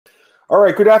All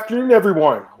right, good afternoon,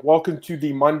 everyone. Welcome to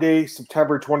the Monday,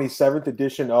 September 27th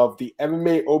edition of the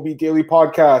MMAOB Daily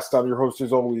Podcast. I'm your host,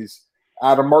 as always,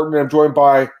 Adam Martin. I'm joined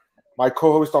by my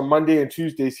co-host on Monday and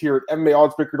Tuesdays here at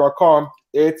MMAOddsbreaker.com.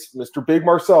 It's Mr. Big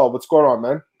Marcel. What's going on,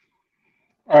 man?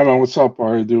 All right, man. What's up? How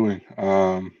are you doing?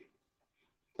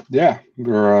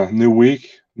 We're new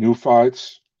week, new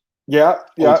fights, Yeah.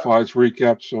 old fights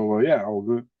recap. So all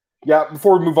good. Yeah,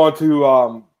 before we move on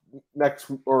to next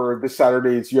or this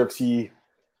Saturday's UFC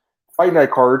Fight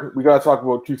Night card, we got to talk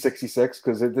about 266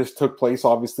 because it just took place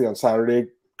obviously on Saturday.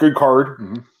 Good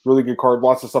card, Really good card,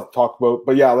 lots of stuff to talk about.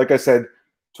 But yeah, like I said,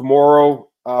 tomorrow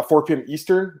 4 p.m.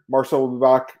 Eastern, Marcel will be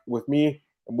back with me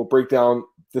and we'll break down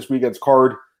this weekend's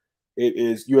card. It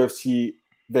is UFC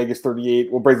Vegas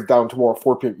 38. We'll break it down tomorrow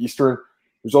 4 p.m. Eastern.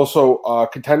 There's also a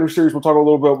Contender Series we'll talk a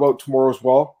little bit about tomorrow as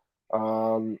well.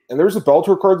 And there's a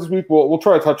Bellator card this week. We'll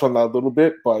try to touch on that a little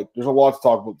bit, but there's a lot to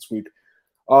talk about this week.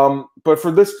 But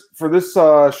for this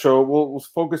show, we'll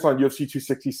focus on UFC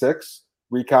 266,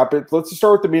 recap it. Let's just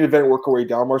start with the main event, work our way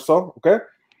down, Marcel. Okay?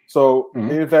 So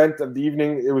main event of the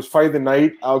evening, it was fight of the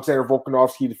night. Alexander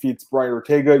Volkanovski defeats Brian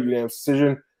Ortega, unanimous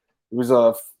decision. It was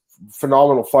a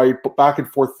phenomenal fight, back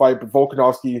and forth fight, but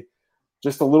Volkanovski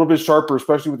just a little bit sharper,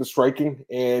 especially with the striking,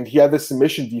 and he had the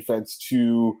submission defense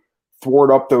to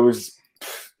thwart up those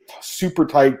super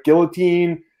tight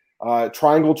guillotine,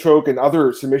 triangle choke, and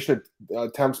other submission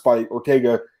attempts by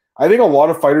Ortega. I think a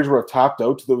lot of fighters would have tapped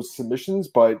out to those submissions,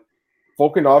 but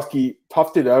Volkanovski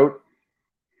toughed it out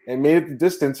and made it the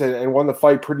distance and won the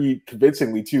fight pretty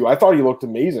convincingly too. I thought he looked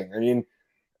amazing. I mean,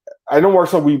 I know,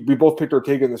 Marcel, we both picked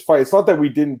Ortega in this fight. It's not that we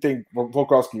didn't think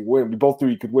Volkanovski would win. We both knew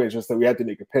he could win. It's just that we had to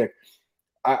make a pick.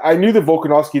 I knew that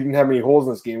Volkanovski didn't have any holes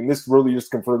in this game, and this really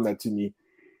just confirmed that to me.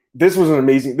 This was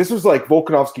this was like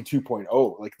Volkanovski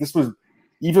 2.0. Like, this was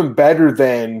even better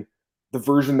than the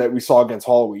version that we saw against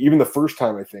Holloway, even the first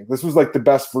time, I think. This was like the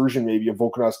best version maybe of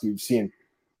Volkanovski we've seen.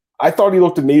 I thought he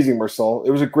looked amazing, Marcel.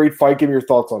 It was a great fight. Give me your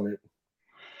thoughts on it.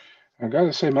 I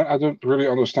gotta say, man, I don't really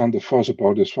understand the fuss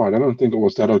about this fight. I don't think it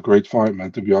was that a great fight,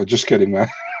 man, to be honest. Just kidding, man.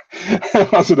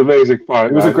 It was an amazing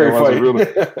fight. It was a great fight.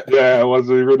 It was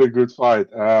a really good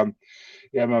fight. Man,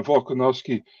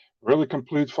 Volkanovski, really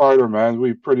complete fighter, man.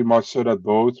 We pretty much said that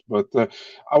both. But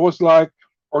I was like,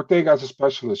 Ortega as a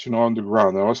specialist, on the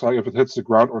ground. I was like, if it hits the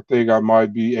ground, Ortega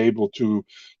might be able to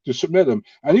submit him.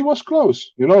 And he was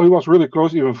close. He was really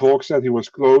close. Even Volk said he was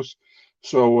close.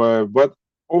 So, but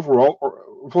overall,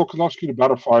 Volkanovski the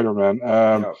better fighter,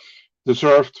 man.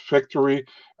 Deserved victory.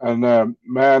 And,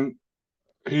 man,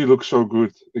 he looks so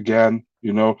good again,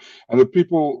 And the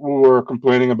people who were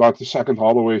complaining about the second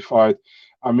Holloway fight,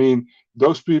 I mean,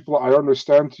 those people, I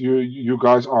understand you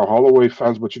guys are Holloway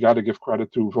fans, but you got to give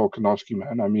credit to Volkanovski,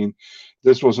 man. I mean,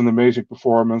 this was an amazing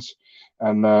performance.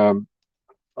 And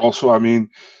also, I mean,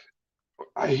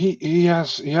 he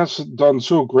has done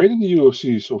so great in the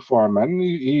UFC so far, man.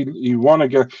 He won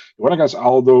against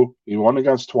Aldo. He won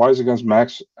twice against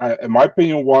Max. In my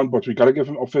opinion, won, but we got to give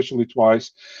him officially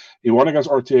twice. He won against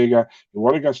Ortega. He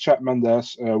won against Chad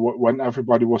Mendes when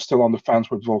everybody was still on the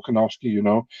fence with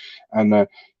Volkanovski, And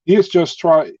he's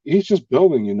just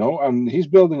building, and he's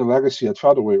building a legacy at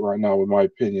featherweight right now, in my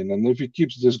opinion. And if he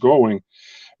keeps this going,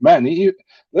 man,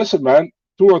 listen, man.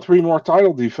 2 or 3 more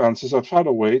title defenses at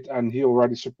featherweight, and he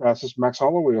already surpasses Max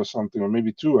Holloway or something, or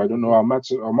maybe 2. I don't know how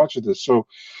much it is. So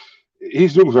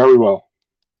he's doing very well.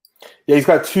 Yeah, he's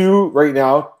got 2 right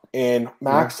now, and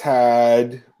Max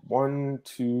had 1,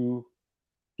 2.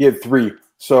 He had 3.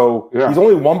 So he's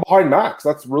only 1 behind Max.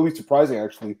 That's really surprising,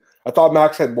 actually. I thought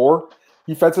Max had more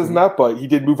defenses than that, but he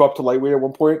did move up to lightweight at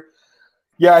one point.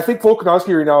 Yeah, I think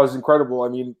Volkanovski right now is incredible. I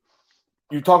mean,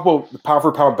 you talk about the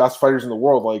pound-for-pound best fighters in the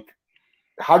world, like,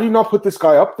 how do you not put this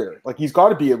guy up there? Like, he's got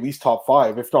to be at least top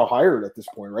 5, if not higher at this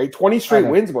point, right? 20 straight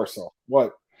wins, Marcel.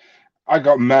 What? I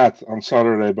got mad on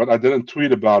Saturday, but I didn't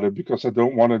tweet about it because I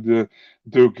don't want to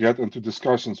get into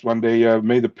discussions. When they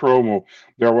made a promo,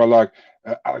 they were like,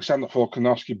 Alexander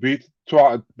Volkanovski beat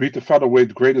the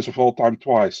featherweight greatest of all time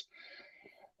twice.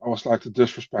 I was like, the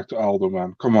disrespect to Aldo,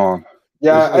 man. Come on.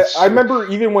 Yeah, I remember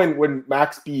even when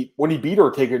he beat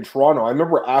Ortega in Toronto, I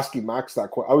remember asking Max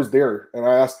that question. I was there, and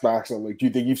I asked Max, I'm like, "Do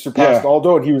you think you've surpassed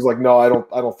Aldo?" And he was like, "No, I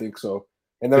don't think so."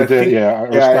 And then I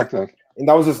respect that. And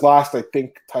that was his last, I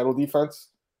think, title defense.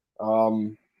 Let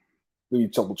me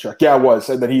double check. Yeah, it was.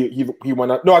 And then he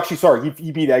went up. No, actually, sorry,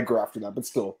 he beat Edgar after that, but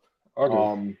still. Okay.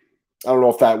 I don't know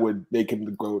if that would make him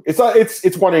the GOAT. It's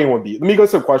 1A and 1B. Let me go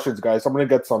to some questions, guys. I'm gonna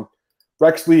get some.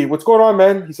 Rex Lee, what's going on,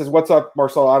 man? He says, what's up,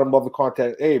 Marcel? Adam, love the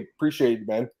content. Hey, appreciate it,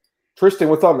 man. Tristan,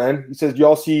 what's up, man? He says,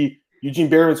 y'all see Eugene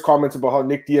Barron's comments about how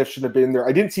Nick Diaz should have been there.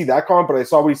 I didn't see that comment, but I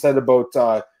saw what he said about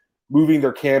moving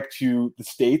their camp to the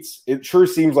States. It sure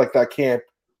seems like that camp,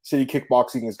 City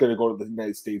Kickboxing, is going to go to the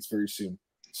United States very soon.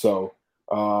 So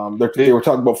they were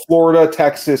talking about Florida,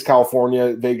 Texas,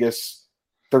 California, Vegas.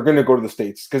 They're going to go to the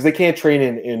States because they can't train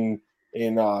in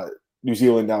New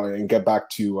Zealand now and get back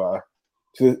to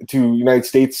United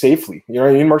States safely. You know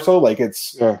what I mean, Marcel? Like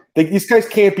these guys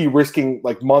can't be risking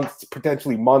like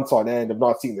potentially months on end of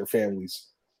not seeing their families.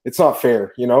 It's not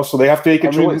fair, you know. So they have to make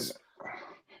a choice.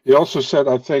 He also said,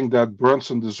 I think, that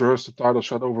Brunson deserves the title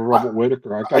shot over Robert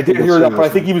Whittaker. I didn't hear that, but I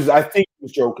think he was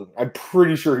joking. I'm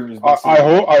pretty sure he was.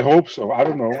 I hope so. I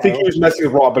don't know. I think he was messing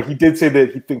with Rob, but he did say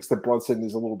that he thinks that Brunson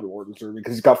is a little bit more deserving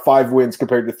because he's got 5 wins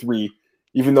compared to 3.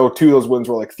 Even though 2 of those wins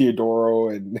were like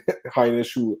Theodoro and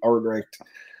Heinisch, who aren't ranked.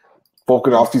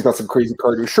 Volkanovski's got some crazy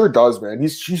cardio. Sure does, man.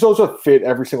 He's also fit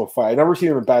every single fight. I've never seen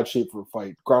him in bad shape for a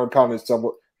fight. Ground pound is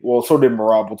somewhat. Well, so did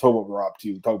Merab. We'll talk about Merab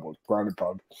too. We'll talk about ground and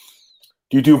pound.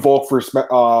 Do you do Volk versus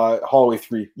Holloway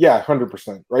 3? Yeah,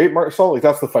 100%. Right, Marcel? Like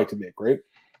that's the fight to make, right?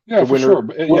 Yeah, the winner,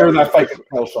 for sure. Winner of that fight is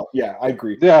title shot. Yeah, I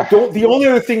agree. Yeah. The only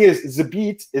other thing is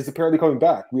Zabit is apparently coming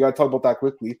back. We got to talk about that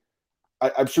quickly.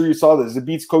 I'm sure you saw this.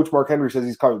 Zabit's coach, Mark Henry, says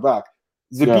he's coming back.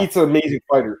 Zabit's an amazing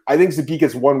fighter. I think Zabit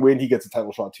gets 1 win. He gets a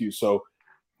title shot too. So,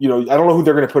 you know, I don't know who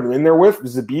they're going to put him in there with.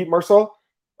 Zabit, Marcel?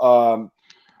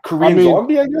 Korean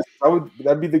Zombie, I guess?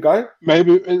 That'd be the guy?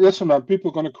 Maybe. Listen, man, people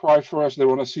are going to cry for us. They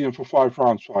want to see him for 5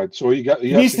 rounds fight. So he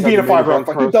needs to be in a 5-round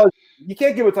fight. You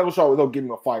can't give a title shot without giving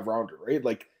him a 5-rounder, right?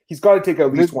 Like, he's got to take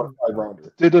at least 1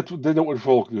 5-rounder. Did it with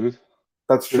Volk, dude.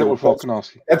 That's true. With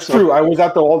Volkanovski. That's true. I was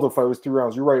at the Aldo fight. It was 3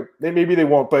 rounds. You're right. Maybe they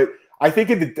won't, but I think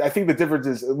the difference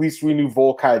is at least we knew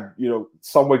Volk had, you know,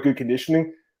 somewhat good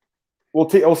conditioning. I'll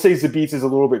say Zabit is a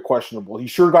little bit questionable. He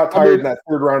sure got tired in that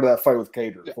 3rd round of that fight with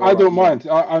Cater. I don't mind.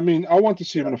 I want to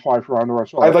see him in a 5-rounder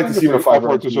as well. I'd like to see him in a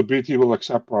 5-rounder. Zabit he will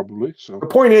accept probably. So the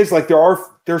point is, like,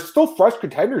 there's still fresh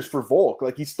contenders for Volk.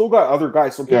 Like, he's still got other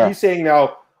guys. So he's saying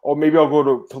now, oh, maybe I'll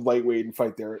go to lightweight and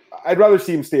fight there. I'd rather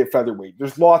see him stay at featherweight.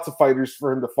 There's lots of fighters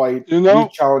for him to fight. You know,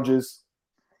 challenges.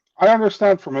 I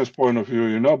understand from his point of view,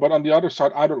 you know, but on the other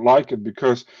side, I don't like it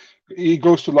because he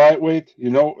goes to lightweight,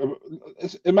 you know.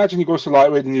 Imagine he goes to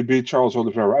lightweight and you beat Charles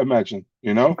Oliveira. Imagine,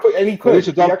 you know. He could.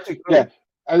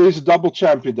 And he's a double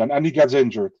champion then, and he gets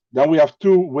injured. Then we have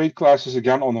 2 weight classes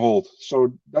again on hold.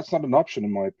 So that's not an option,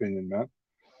 in my opinion, man.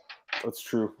 That's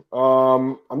true.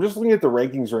 I'm just looking at the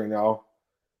rankings right now.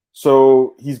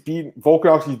 So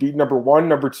Volkanovski's beaten number 1,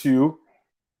 number 2.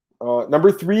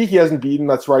 Number 3, he hasn't beaten.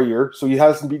 That's right here. So he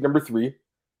hasn't beaten number 3.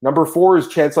 Number 4 is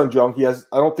Chan Sung Jung.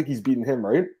 I don't think he's beaten him,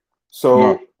 right?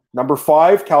 So number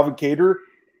 5, Calvin Kattar.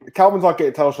 Calvin's not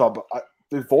getting a title shot, but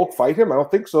did Volk fight him? I don't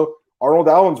think so. Arnold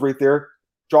Allen's right there.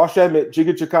 Josh Emmett,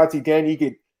 Giga Chikati, Dan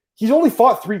Ige. He's only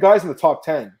fought 3 guys in the top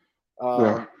 10.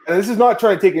 And this is not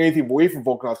trying to take anything away from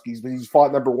Volkanovski, but he's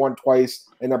fought number 1 twice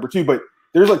and number 2. But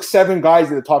there's like 7 guys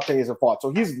in the top 10 he hasn't fought.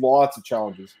 So he's lots of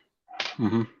challenges.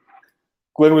 Mm-hmm.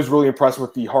 Glenn was really impressed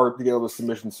with the heart to get all the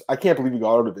submissions. I can't believe he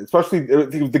got out of it, especially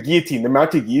the guillotine, the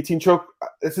mounted guillotine choke.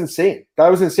 It's insane. That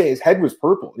was insane. His head was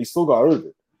purple, and he still got out of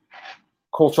it.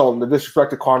 Cole Shelton, the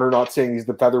disrespect to Connor, not saying he's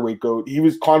the featherweight goat.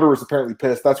 Connor was apparently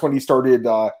pissed. That's when he started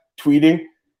tweeting.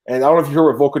 And I don't know if you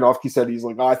heard what Volkanovski said. He's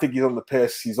like, I think he's on the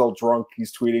piss. He's all drunk.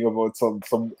 He's tweeting about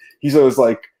some. He's always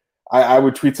like, I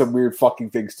would tweet some weird fucking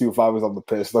things too if I was on the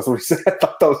piss. That's what he said. I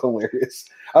thought that was hilarious.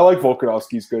 I like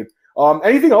Volkanovski. He's good.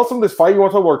 Anything else on this fight you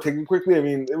want to talk about taking quickly? I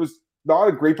mean, it was not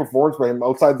a great performance by him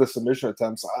outside the submission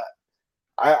attempts.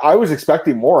 I was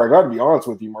expecting more. I got to be honest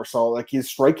with you, Marcel. Like, his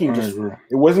striking it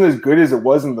wasn't as good as it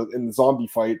was in the zombie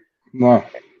fight. No,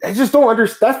 I just don't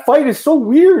understand. That fight is so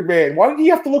weird, man. Why did he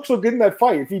have to look so good in that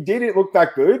fight? If he didn't look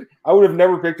that good, I would have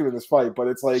never picked him in this fight. But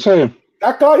it's like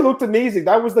that guy looked amazing.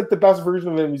 That was like the best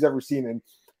version of him he's ever seen.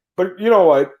 But you know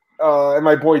what? And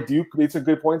my boy Duke made some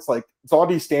good points. Like,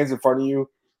 zombie stands in front of you.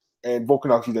 And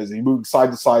Volkanovski does it. He moved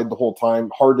side to side the whole time,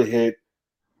 hard to hit.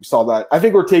 You saw that. I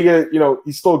think Ortega, you know,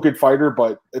 he's still a good fighter,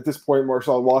 but at this point,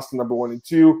 Marcel lost to number 1 and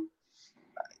 2.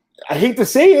 I hate to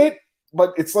say it,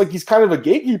 but it's like he's kind of a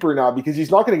gatekeeper now because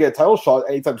he's not going to get a title shot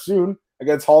anytime soon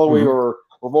against Holloway or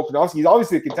Volkanovski. He's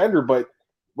obviously a contender, but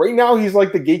right now he's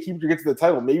like the gatekeeper to get to the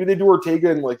title. Maybe they do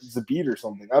Ortega and like Zabit or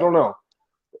something. I don't know.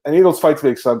 Any of those fights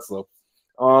make sense though.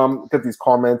 Get these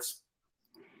comments.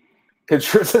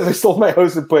 Sure says I stole my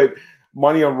house and put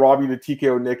money on Robbie to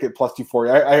TKO Nick at plus 240.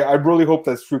 I really hope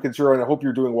that's true, Consider, and I hope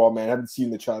you're doing well, man. I haven't seen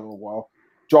the chat in a while.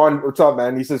 John, what's up,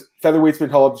 man? He says featherweight's been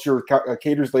held up this year with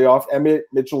Cater's layoff, Emmett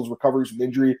Mitchell's recoveries from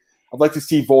injury. I'd like to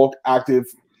see Volk active,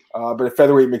 but at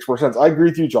featherweight makes more sense. I agree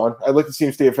with you, John. I'd like to see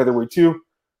him stay at featherweight too.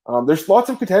 There's lots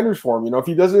of contenders for him. You know, if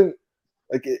he doesn't,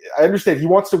 Like, I understand he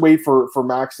wants to wait for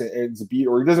Max and Zabit,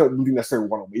 or he doesn't really necessarily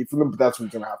want to wait for them, but that's what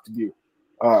he's going to have to do.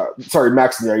 Sorry,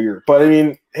 Max and Yair. But I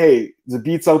mean, hey,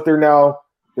 Zabit's out there now.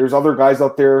 There's other guys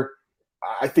out there.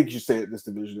 I think you should stay at this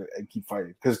division and keep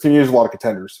fighting, because to me, there's a lot of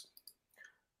contenders.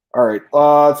 All right,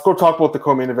 let's go talk about the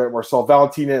co-main event, Marcel.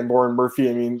 Valentina and Lauren Murphy.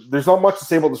 I mean, there's not much to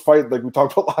say about this fight, like we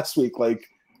talked about last week. Like,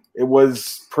 it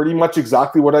was pretty much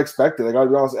exactly what I expected. I got to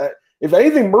be honest. If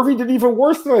anything, Murphy did even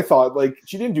worse than I thought. Like,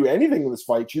 she didn't do anything in this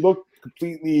fight. She looked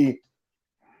completely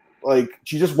like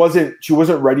she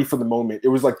wasn't ready for the moment. It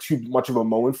was like too much of a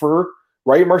moment for her,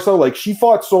 right, Marcel? Like, she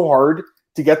fought so hard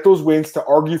to get those wins, to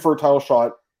argue for a title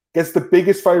shot, gets the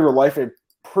biggest fight of her life, and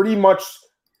pretty much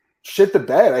shit the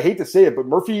bed. I hate to say it, but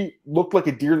Murphy looked like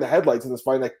a deer in the headlights in this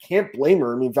fight, and I can't blame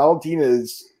her. I mean, Valentina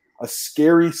is a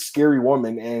scary, scary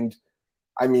woman, and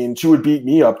I mean, she would beat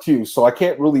me up too, so I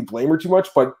can't really blame her too much.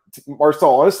 But Marcel,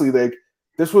 honestly, like,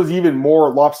 this was even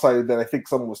more lopsided than I think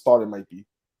someone was thought it might be.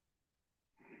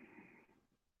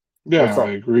 Yeah,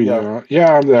 I agree.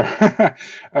 Yeah, I'm there.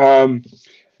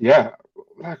 Yeah,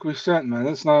 like we said, man,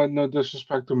 it's not no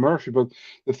disrespect to Murphy, but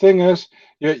the thing is,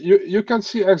 yeah, you can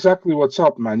see exactly what's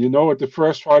up, man. You know, at the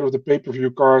first fight of the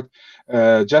pay-per-view card,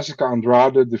 Jessica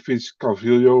Andrade defeats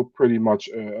Calvillo pretty much.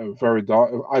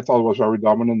 I thought it was very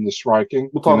dominant in the striking.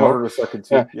 We'll talk about her in a second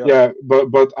too. Yeah,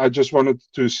 but I just wanted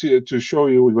to show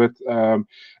you with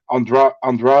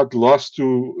Andrade lost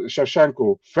to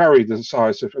Shevchenko, very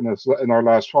decisive in our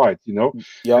last fight, you know.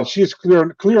 Yeah. And she's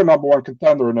clear number one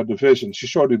contender in the division. She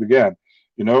showed it again,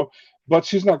 you know. But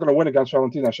she's not going to win against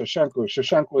Valentina Shevchenko.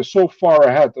 Shevchenko is so far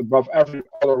ahead above every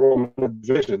other woman in the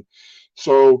division.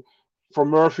 So for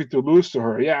Murphy to lose to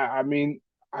her, yeah, I mean,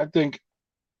 I think,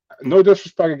 no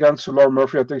disrespect against Lauren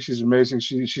Murphy, I think she's amazing.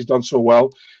 She's done so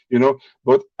well, you know.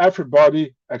 But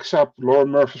everybody except Lauren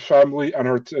Murphy's family and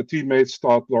her teammates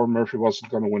thought Lauren Murphy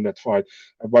wasn't going to win that fight.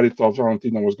 Everybody thought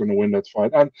Valentina was going to win that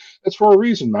fight, and it's for a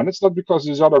reason, man. It's not because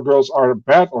these other girls are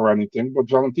bad or anything, but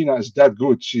Valentina is that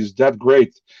good. She's that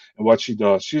great in what she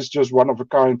does. She's just one of a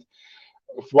kind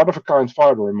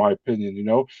fighter, in my opinion, you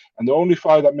know. And the only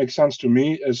fight that makes sense to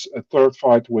me is a third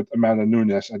fight with Amanda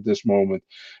Nunes at this moment.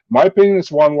 My opinion is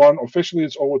 1-1. Officially,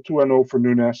 it's over 2-0 for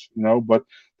Nunes, you know, but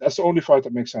that's the only fight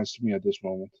that makes sense to me at this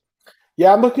moment.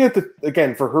 Yeah, I'm looking at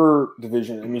again for her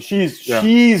division. I mean,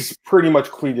 she's pretty much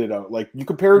cleaned it out. Like, you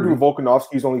compare her to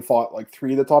Volkanovski, who's only fought like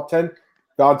 3 of the top 10.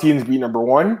 Valentina's beat number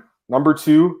 1, number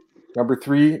 2, number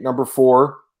 3, number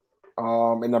 4.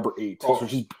 And number 8. So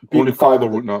she's only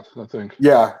Calderwood, not, I think.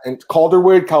 Yeah, and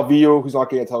Calderwood, Calvillo, who's not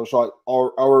getting a title shot,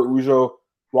 our Ujo,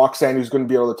 Roxanne, who's going to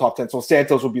be out of the top 10. So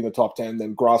Santos will be in the top 10,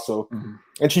 then Grasso.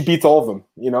 And she beats all of them,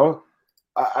 you know?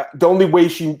 The only way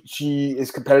she is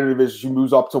competitive is she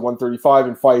moves up to 135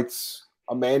 and fights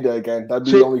Amanda again. That'd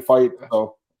be the only fight.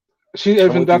 So she's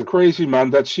even that crazy,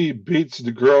 man, that she beats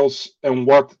the girls and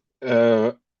what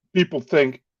people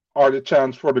think are the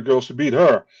chance for the girls to beat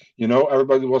her. You know,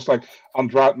 everybody was like,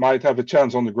 Andrade might have a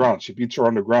chance on the ground. She beats her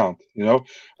on the ground, you know.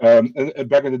 And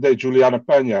back in the day, Juliana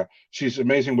Pena, she's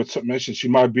amazing with submission. She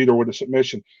might beat her with a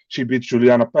submission. She beats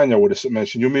Juliana Pena with a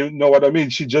submission. You know what I mean?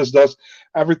 She just does,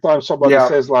 every time somebody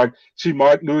says like she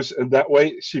might lose in that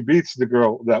way, she beats the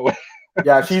girl that way.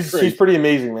 Yeah, she's pretty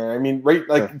amazing, man. I mean, right,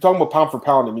 like talking about pound for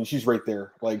pound, I mean, she's right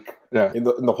there, like in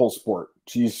the whole sport.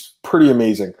 She's pretty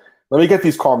amazing. Let me get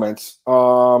these comments.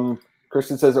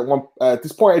 Christian says at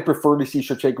this point, I'd prefer to see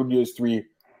Shevchenko do his 3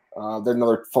 than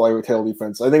another flyweight title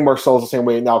defense. I think Marcel's the same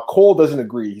way. Now, Cole doesn't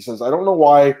agree. He says, I don't know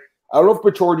why. I don't know if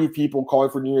majority of people calling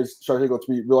for Nunes Shevchenko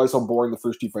 3 realize how boring the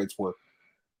first 2 fights were.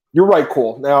 You're right,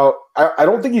 Cole. Now, I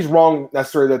don't think he's wrong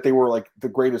necessarily that they were like the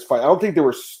greatest fight. I don't think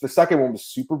the second one was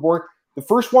super boring. The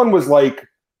first one was like,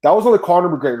 that was on the Conor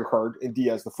McGregor card in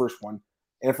Diaz, the first one.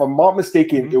 And if I'm not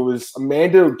mistaken, it was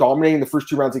Amanda dominating the first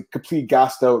 2 rounds, like completely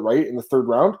gassed out, right, in the third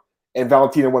round. And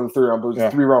Valentina won the third round, but it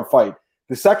was a 3-round fight.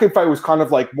 The second fight was kind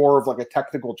of like more of like a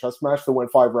technical chess match that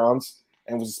went 5 rounds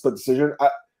and was a split decision.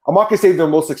 I'm not going to say they're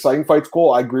the most exciting fights,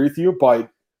 Cole. I agree with you.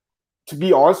 But to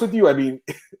be honest with you, I mean,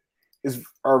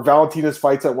 are Valentina's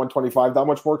fights at 125 that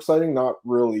much more exciting? Not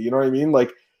really. You know what I mean?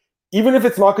 Like, even if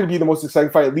it's not going to be the most exciting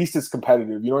fight, at least it's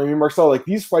competitive. You know what I mean, Marcel? Like,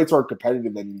 these fights aren't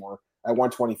competitive anymore at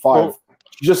 125.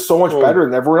 She's just so much better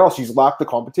than everyone else. She's lapped the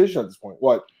competition at this point.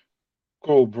 What?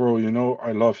 Cole, bro, you know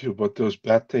I love you, but those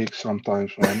bad takes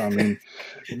sometimes, man. I mean,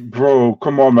 bro,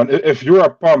 come on, man. If you are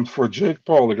pumped for Jake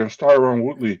Paul against Tyron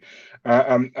Woodley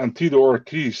and Tito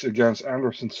Ortiz against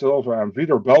Anderson Silva and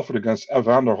Vitor Belfort against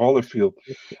Evander Holyfield,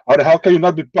 how the hell can you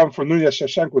not be pumped for Nunes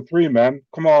Shevchenko 3, man?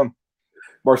 Come on.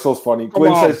 Marcel's funny. Come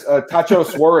Glenn on. says Tacho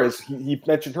Suarez. He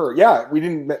mentioned her. Yeah, we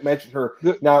didn't mention her.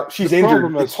 Now she's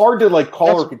injured. It's hard to like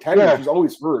call her contender. Yeah. She's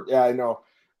always hurt. Yeah, I know.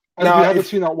 And we haven't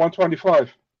seen her at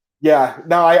 125. Yeah.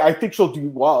 Now I think she'll do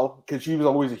well because she was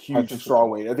always a huge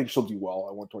strawweight. I think she'll do well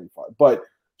at 125. But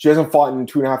she hasn't fought in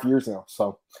 2.5 years now.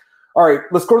 So, all right,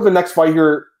 let's go to the next fight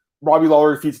here. Robbie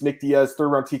Lawler defeats Nick Diaz,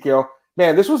 3rd round TKO.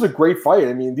 Man, this was a great fight.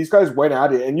 I mean, these guys went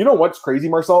at it. And you know what's crazy,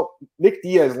 Marcel? Nick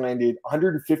Diaz landed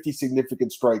 150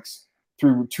 significant strikes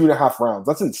through 2.5 rounds.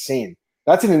 That's insane.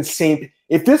 That's an insane.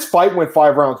 If this fight went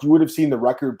 5 rounds, you would have seen the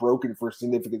record broken for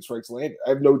significant strikes landed. I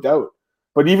have no doubt.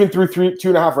 But even through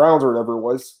 2.5 rounds or whatever it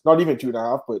was, not even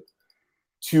 2.5, but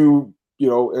 2,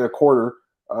 and a quarter,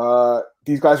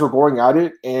 these guys were going at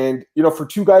it. And, for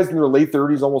two guys in their late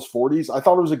 30s, almost 40s, I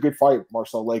thought it was a good fight,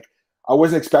 Marcel. Like, I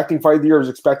wasn't expecting fight of the year. I was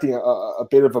expecting a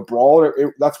bit of a brawl.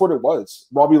 That's what it was.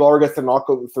 Robbie Lawler gets the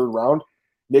knockout in the 3rd round.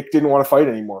 Nick didn't want to fight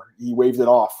anymore. He waved it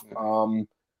off. I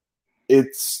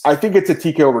think it's a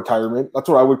TKO retirement. That's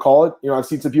what I would call it. I've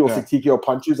seen some people say TKO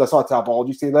punches. I saw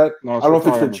Tapology say that. No, I don't know if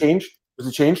it's been changed. Is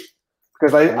it changed?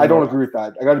 Because I don't agree with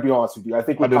that. I got to be honest with you. I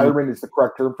think retirement is the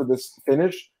correct term for this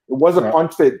finish. It was a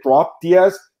punch that dropped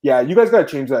Diaz. Yeah, you guys got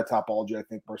to change that Tapology, I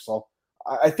think, Marcel.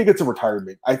 I think it's a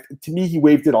retirement. To me, he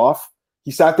waved it off.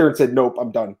 He sat there and said, "Nope,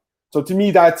 I'm done." So to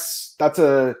me, that's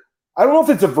a. I don't know if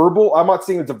it's a verbal. I'm not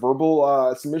saying it's a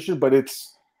verbal submission, but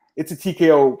it's a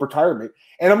TKO retirement.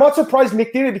 And I'm not surprised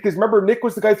Nick did it because remember, Nick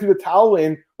was the guy who threw the towel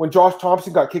in when Josh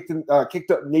Thompson got kicked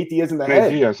up Nate Diaz in the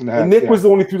head. And Nick was the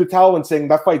one who threw the towel in, saying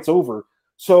that fight's over.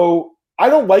 So I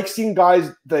don't like seeing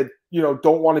guys that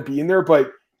don't want to be in there,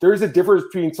 but there is a difference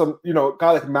between some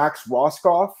guy like Max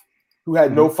Roscoff, who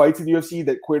had no fights in the UFC,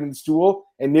 that quit in the stool,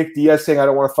 and Nick Diaz saying, I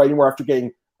don't want to fight anymore after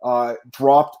getting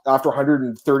dropped after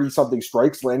 130-something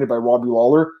strikes landed by Robbie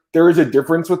Lawler. There is a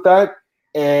difference with that.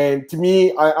 And to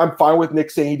me, I'm fine with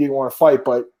Nick saying he didn't want to fight,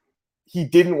 but he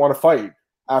didn't want to fight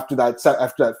after that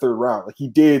 3rd round. Like, he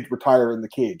did retire in the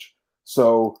cage.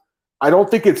 So I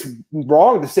don't think it's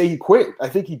wrong to say he quit. I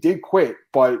think he did quit,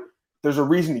 but there's a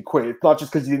reason he quit. It's not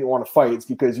just because he didn't want to fight. It's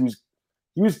because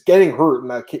he was getting hurt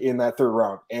in that 3rd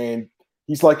round. And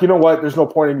he's like, you know what? There's no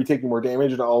point in me taking more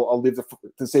damage, and I'll live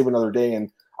to save another day.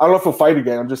 And I don't know if he'll fight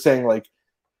again. I'm just saying, like,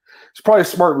 it's probably a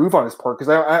smart move on his part because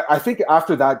I think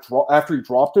after he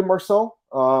dropped him, Marcel,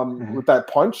 with that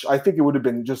punch, I think it would have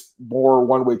been just more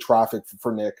one-way traffic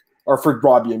for Nick, or for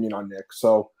Robbie, on Nick.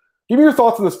 So give me your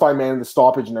thoughts on this fight, man, the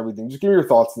stoppage and everything. Just give me your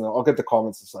thoughts, and I'll get the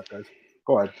comments in a sec, guys.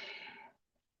 Go ahead.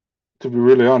 To be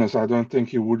really honest, I don't think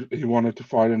he wanted to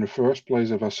fight in the first place.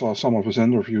 If I saw some of his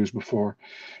interviews before,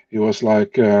 he was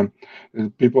like,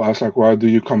 people ask like, why do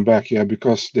you come back? Yeah,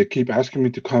 because they keep asking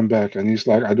me to come back. And he's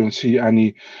like, I don't see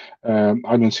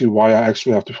why I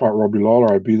actually have to fight Robbie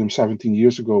Lawler. I beat him 17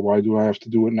 years ago. Why do I have to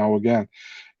do it now again?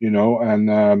 And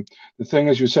the thing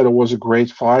is, you said it was a great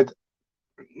fight.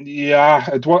 Yeah,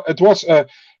 it was,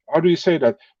 how do you say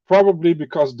that? Probably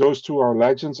because those two are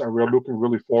legends and we're looking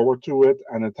really forward to it,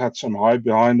 and it had some hype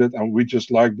behind it, and we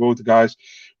just like both guys.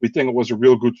 We think it was a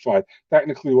real good fight.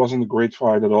 Technically, it wasn't a great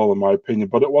fight at all, in my opinion,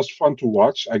 but it was fun to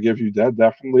watch. I give you that,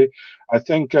 definitely. I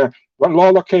think when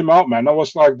Lawler came out, man, I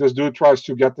was like, this dude tries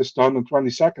to get this done in 20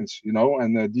 seconds,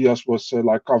 and Diaz was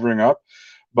like covering up.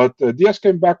 But Diaz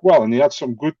came back well, and he had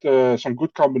some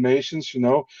good combinations,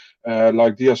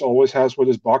 like Diaz always has with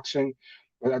his boxing.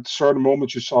 But at a certain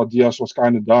moment, you saw Diaz was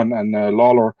kind of done, and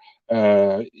Lawler,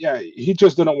 he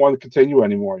just didn't want to continue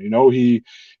anymore.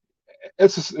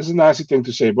 It's a nasty thing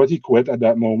to say, but he quit at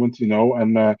that moment,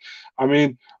 And I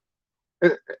mean,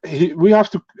 we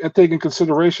have to take in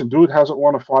consideration, dude hasn't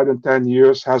won a fight in 10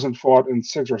 years, hasn't fought in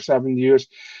 6 or 7 years.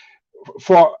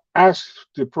 For ask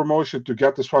the promotion to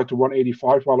get this fight to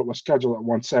 185 while it was scheduled at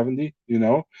 170,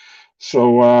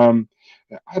 So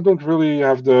I don't really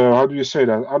have how do you say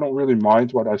that? I don't really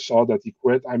mind what I saw that he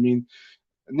quit. I mean,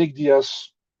 Nick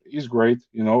Diaz, he's great.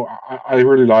 I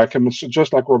really like him. It's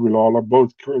just like Robbie Lawler,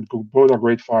 both are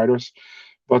great fighters.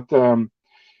 But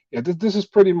this is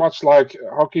pretty much like,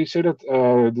 how can you say that?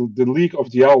 The League of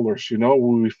the Elders,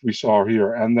 we saw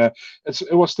here, and it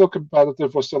was still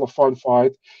competitive, was still a fun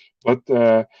fight, but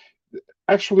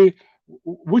actually.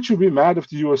 Would you be mad if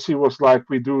the UFC was like,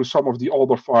 we do some of the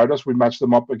older fighters, we match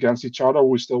them up against each other,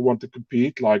 we still want to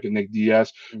compete, like Nick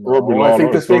Diaz, Robbie Lawler? I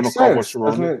think this makes sense.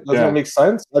 Doesn't it make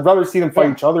sense? I'd rather see them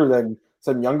fight each other than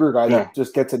some younger guy that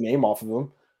just gets a name off of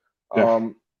them.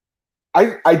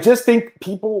 I just think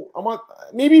people,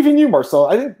 maybe even you, Marcel,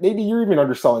 I think maybe you're even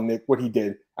underselling Nick, what he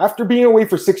did. After being away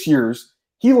for 6 years,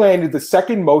 he landed the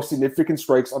 2nd most significant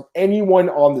strikes of anyone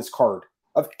on this card,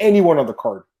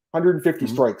 150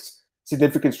 strikes.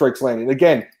 Significant strikes landed.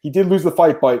 Again, he did lose the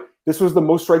fight, but This was the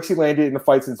most strikes he landed in a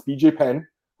fight since BJ Penn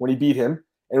when he beat him,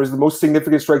 and it was the most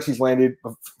significant strikes he's landed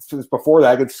since before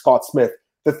that against Scott Smith.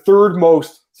 The third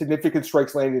most significant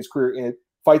strikes landed in his career in a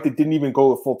fight that didn't even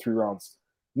go the full 3 rounds.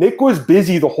 Nick was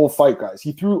busy the whole fight, guys.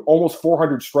 He threw almost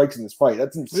 400 strikes in this fight.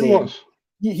 That's insane.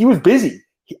 He was busy.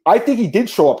 I think he did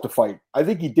show up to fight. I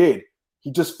think he did.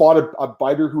 He just fought a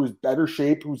fighter who was better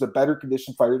shape, who was a better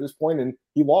conditioned fighter at this point, and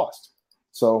he lost.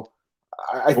 So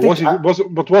I think.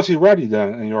 Was he ready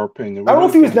then, in your opinion? I don't know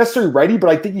if he was necessarily ready, but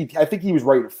I think he was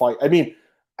ready to fight. I mean,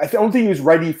 I don't think he was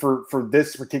ready for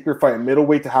this particular fight at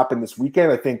middleweight to happen this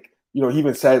weekend. I think, he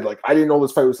even said, like, I didn't know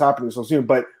this fight was happening so soon.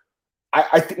 But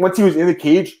I think once he was in the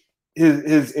cage,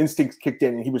 his instincts kicked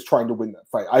in and he was trying to win that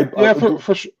fight.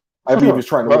 For sure. I believe he was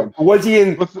trying to win. Was he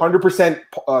in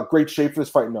 100% great shape for this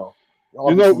fight? No.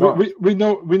 Obviously we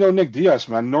know Nick Diaz,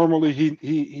 man. Normally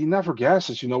he never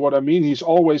gasses. You know what I mean? He's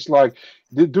always like,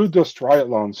 the dude does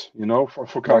triathlons.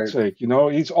 For God's sake.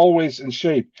 He's always in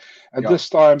shape. And this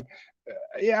time,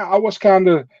 I was kind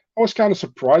of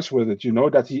surprised with it.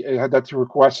 That he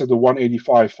requested the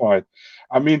 185 fight.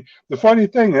 I mean, the funny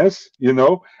thing is, he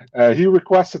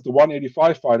requested the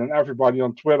 185 fight, and everybody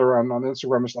on Twitter and on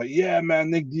Instagram is like, "Yeah,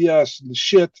 man, Nick Diaz,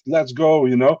 shit, let's go,"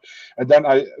 And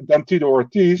then Tito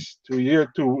Ortiz 2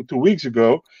 weeks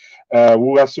ago,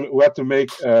 who had to make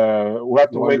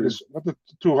this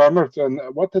 200, and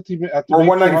what did he have to or make?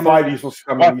 195. He's supposed to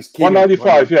come in.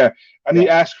 195, yeah. And he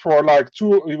asked for like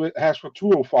he asked for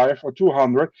 205 or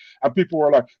 200, and people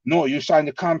were like, "No, you signed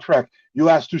a contract. You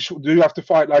have to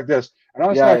fight like this." And I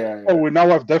was "Oh, we now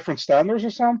have different standards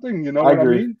or something." You know what I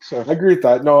mean? So I agree with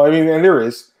that. No, I mean, and there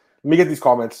is. Let me get these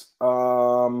comments.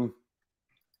 Cote's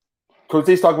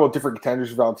talking about different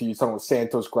contenders. Valentine, he's talking about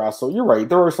Santos, Grasso. You're right.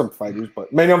 There are some fighters,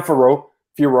 but Manon Furo,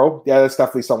 yeah, that's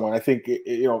definitely someone. I think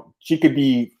she could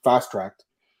be fast tracked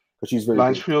because she's very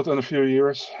Blanchfield in a few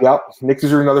years. Yeah, Nick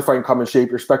is another fight in coming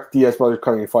shape. Respect Diaz brothers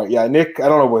coming in fight. Yeah, Nick. I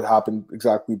don't know what happened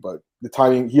exactly, but the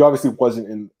timing. He obviously wasn't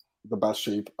in the best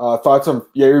shape. Thoughts on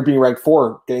Yair being ranked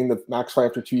 4, getting the max fight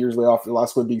after 2 years layoff, the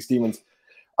last one being Stevens.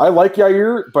 I like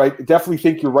Yair, but I definitely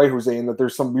think you're right, Jose, in that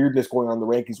there's some weirdness going on in the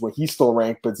rankings when he's still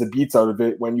ranked, but Zabit's out of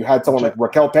it. When you had someone like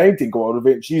Raquel Pennington go out of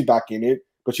it, and she's back in it,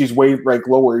 but she's way ranked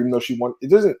lower, even though she won. It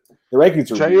doesn't. The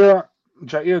rankings are weird.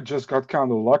 Jair just got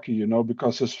kind of lucky,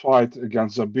 because his fight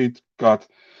against Zabit got,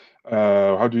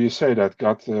 how do you say that?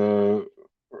 Got rebooked.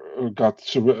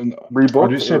 How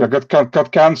do you say that?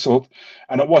 Got cancelled,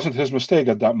 and it wasn't his mistake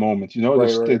at that moment. They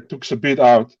took Zabit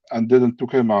out and didn't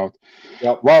took him out.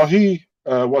 Yep. While he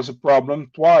was a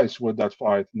problem twice with that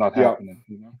fight not happening.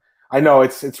 I know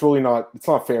it's really not. It's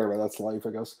not fair, but that's life, I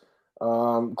guess.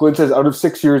 Glenn says, out of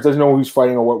 6 years, doesn't know who's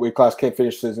fighting or what weight class, can't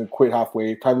finish this and quit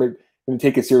halfway. Time to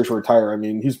take it serious or retire. I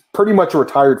mean, he's pretty much a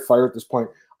retired fighter at this point.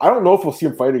 I don't know if we'll see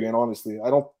him fight again. Honestly, I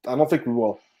don't think we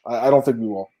will. I don't think we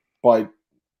will. But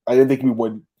I didn't think we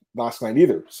would last night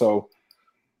either. So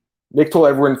Nick told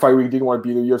everyone in fight week he didn't want to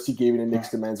be there. UFC gave it to Nick's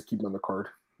demands to keep him on the card.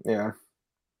 Yeah.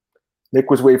 Nick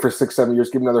was waiting for 6-7 years,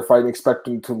 give him another fight, and expect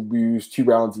him to lose 2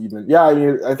 rounds even. Yeah, I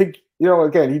mean, I think,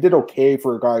 again, he did okay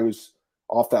for a guy who's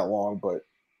off that long, but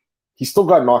he still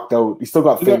got knocked out. He still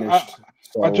got finished.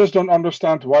 I just don't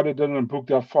understand why they didn't book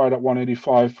that fight at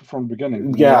 185 from the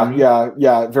beginning.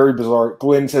 Yeah, very bizarre.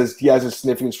 Glenn says Diaz's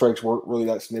significant strikes weren't really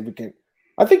that significant.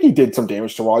 I think he did some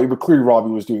damage to Robbie, but clearly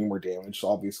Robbie was doing more damage,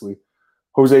 obviously.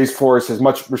 Jose's Flores says,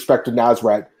 much respect to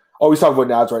Nazrat. Oh, he's talking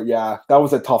about Nazrat. Yeah, that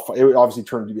was a tough fight. It obviously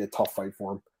turned to be a tough fight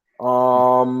for him.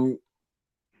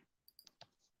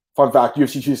 Fun fact,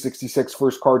 UFC 266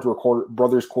 first cards were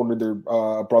brothers cornered their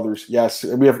brothers. Yes,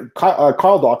 and we have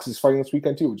Kyle Dox is fighting this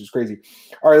weekend too, which is crazy.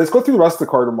 All right, let's go through the rest of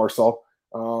the card of Marcel.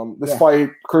 This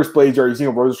fight, Curtis Blades,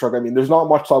 Jairzinho Rosenstruck. I mean, there's not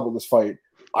much to talk about this fight.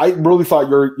 I really thought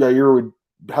Yair would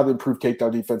have improved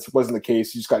takedown defense. It wasn't the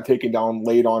case. He just got taken down,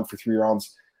 laid on for 3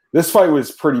 rounds. This fight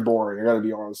was pretty boring, I got to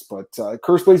be honest. But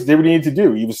Curtis Blades did what he needed to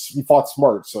do. He fought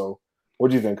smart. So,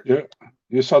 what do you think? Yeah,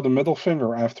 you saw the middle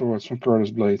finger afterwards from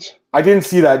Curtis Blades. I didn't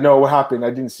see that. No, what happened? I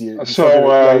didn't see it.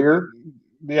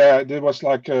 It was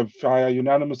like via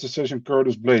unanimous decision,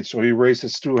 Curtis Blades. So he raised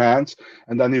his 2 hands,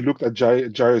 and then he looked at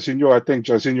Jairzinho. I think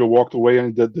Jairzinho walked away and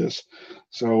he did this.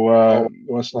 So it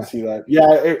was like, see that.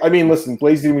 Yeah, I mean, listen,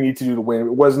 Blades didn't even need to do to win.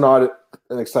 It was not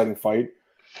an exciting fight.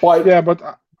 But yeah, but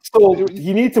still,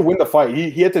 he needed to win the fight.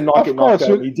 He had to knock it knocked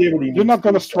out. He did what he needed. You're not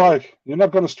going to strike. You're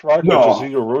not going to strike with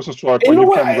Jairzinho Rosenstruck when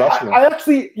you can wrestle. I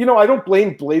actually, I don't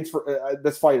blame Blades for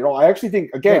this fight at all. I actually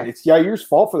think, again, it's Yair's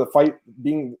fault for the fight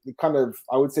being kind of,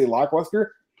 I would say,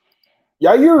 lackluster.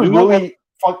 Yair really,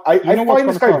 I find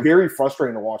this guy very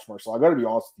frustrating to watch, Marcel. I got to be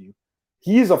honest with you.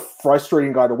 He's a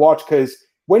frustrating guy to watch because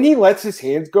when he lets his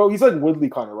hands go, he's like Woodley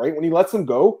kind of, right? When he lets them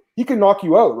go, he can knock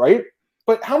you out, right?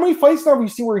 But how many fights now have we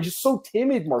seen where he's just so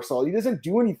timid, Marcel? He doesn't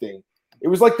do anything. It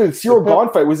was like the Cyril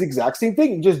Gahn fight was the exact same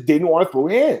thing. He just didn't want to throw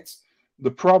hands. The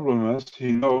problem is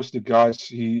he knows the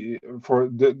guys.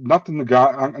 Not in the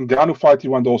Ngannou fight he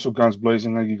went also guns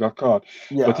blazing and he got caught.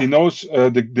 Yeah. But he knows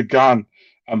the Gahn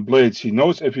and Blades. He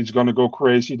knows if he's gonna go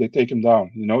crazy, they take him down.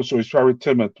 So he's very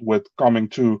timid with coming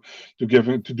to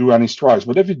do any strikes.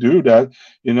 But if you do that,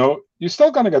 you're still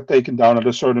gonna get taken down at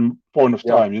a certain point of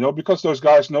time. Because those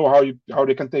guys know how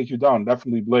they can take you down.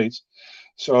 Definitely Blades.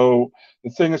 So the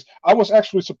thing is, I was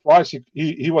actually surprised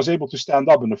he was able to stand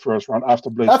up in the first round after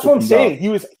Blades. That's what I'm saying.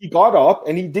 He got up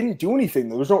and he didn't do anything.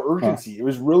 There was no urgency. It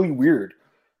was really weird.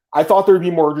 I thought there would be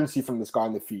more urgency from this guy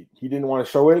on the feet. He didn't want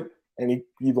to show it, and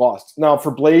he lost. Now for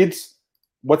Blades,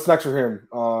 what's next for him?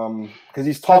 Because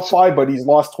he's top 5, but he's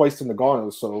lost twice to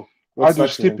Ngannou. So I do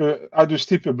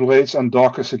Stipe Blades and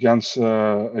Dawkins against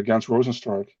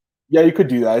Rosenstrike. Yeah, you could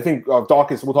do that. I think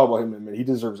Dawkins. We'll talk about him in a minute. He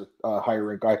deserves a higher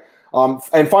rank guy.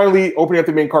 And finally, opening up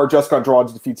the main card, Jessica Andrade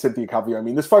defeats Cynthia Calvillo. I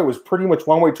mean, this fight was pretty much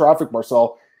one-way traffic,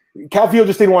 Marcel. Calvillo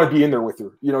just didn't want to be in there with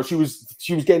her. She was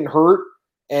getting hurt,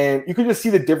 and you could just see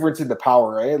the difference in the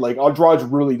power, right? Like, Andrade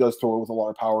really does throw it with a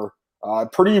lot of power.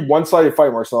 Pretty one-sided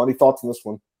fight, Marcel. Any thoughts on this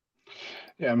one?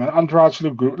 Yeah, man, Andrade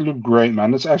looked great,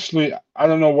 man. It's actually, I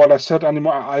don't know what I said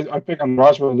anymore. I picked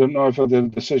Andrade, but I didn't know if I did a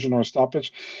decision or a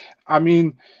stoppage. I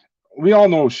mean, we all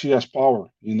know she has power,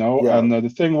 Yeah. And the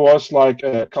thing was, like,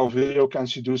 Calvillo, can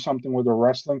she do something with her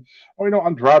wrestling? Oh,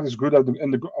 Andrade is good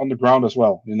on the ground as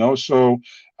well, So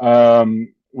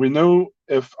we knew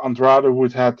if Andrade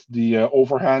would had the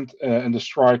overhand in the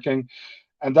striking,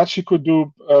 and that she could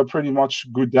do pretty much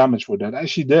good damage with it, and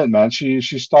she did, man. She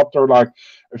stopped her like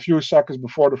a few seconds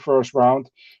before the first round.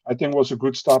 I think it was a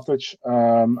good stoppage,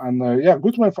 and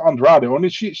good win for Andrade. Only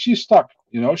she's stuck.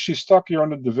 She's stuck here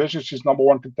in the division. She's number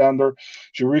 1 contender.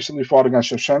 She recently fought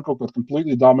against Shevchenko, got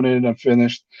completely dominated and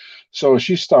finished. So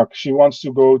she's stuck. She wants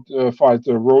to go fight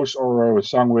Rose or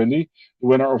Zhang Weili, the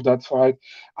winner of that fight.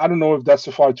 I don't know if that's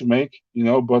the fight to make,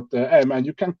 but hey, man,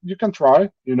 you can try,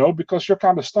 because you're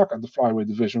kind of stuck at the flyweight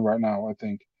division right now, I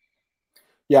think.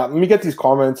 Yeah, let me get these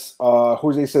comments.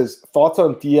 Jose says, thoughts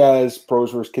on Diaz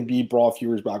pros versus Khabib brawl a few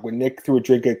years back when Nick threw a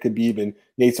drink at Khabib and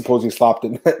Nate supposedly slapped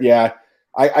him. Yeah.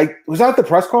 I was that at the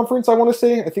press conference, I want to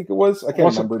say. I think it was. I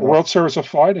can't remember. World Series of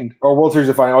Fighting. Oh, World Series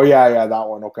of Fighting. Oh, yeah, that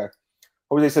one. Okay.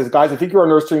 Jose says, guys, I think you're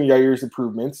nurturing Yair's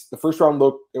improvements. The first round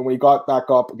look, and when he got back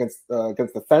up against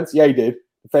the fence, yeah, he did.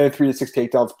 Defended 3 to 6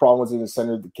 takedowns. Problem was in the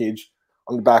center of the cage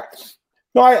on the back.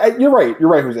 No, you're right. You're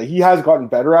right, Jose. He has gotten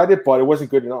better at it, but it wasn't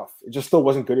good enough. It just still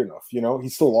wasn't good enough. He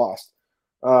still lost.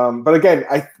 But again,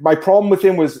 my problem with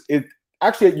him was it.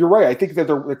 Actually, you're right. I think that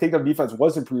the takedown defense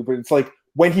was improved, but it's like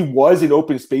when he was in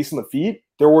open space on the feet,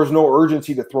 there was no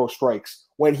urgency to throw strikes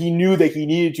when he knew that he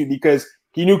needed to because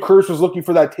he knew Kurz was looking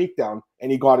for that takedown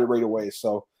and he got it right away.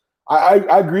 So I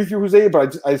agree with you, Jose,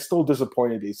 but I still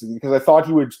disappointed basically because I thought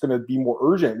he was going to be more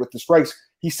urgent with the strikes.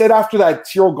 He said after that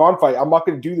Cyril Gahn fight, I'm not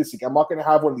going to do this again. I'm not going to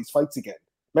have one of these fights again.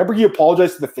 Remember, he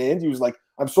apologized to the fans. He was like,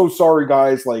 I'm so sorry,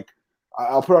 guys. Like,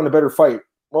 I'll put on a better fight.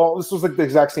 Well, this was like the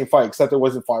exact same fight, except it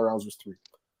wasn't 5 rounds, it was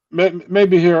 3.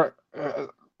 Maybe here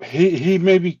he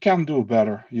maybe can do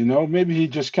better. Maybe he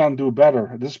just can do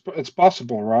better. It's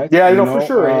possible, right? Yeah, for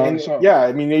sure. Yeah,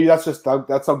 I mean, maybe that's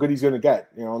how good he's going to get.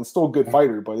 And still a good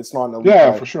fighter, but it's not an elite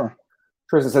guy. For sure.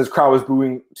 Tristan says crowd was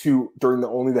booing too during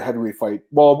the heavyweight fight.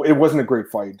 Well, it wasn't a great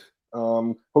fight.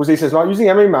 Jose says not using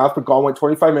MMA math, but Gahn went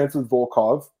 25 minutes with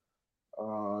Volkov.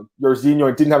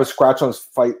 Jairzinho didn't have a scratch on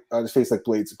his face like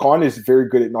Blades. Gahn is very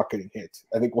good at not getting hit.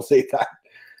 I think we'll say that.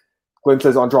 Glenn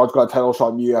says Andrade got a title shot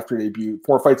immediately after debut.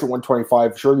 4 fights at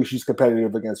 125. Surely she's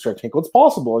competitive against Shevchenko. It's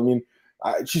possible. I mean,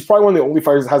 she's probably one of the only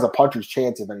fighters that has a puncher's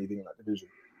chance of anything in that division.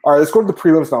 All right, let's go to the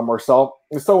prelims now, Marcel.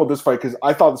 Let's start with this fight because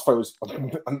I thought this fight was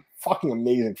a fucking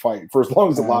amazing fight for as long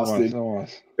as it lasted.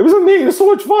 It was amazing. It was so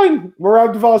much fun.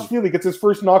 Merab Dvalishvili gets his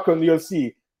first knockout in the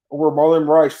UFC over Marlon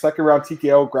Moraes. Second round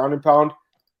TKO, ground and pound.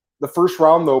 The first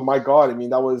round, though, my God, I mean,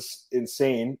 that was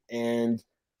insane. And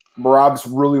Merab's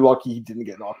really lucky he didn't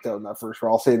get knocked out in that first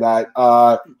round. I'll say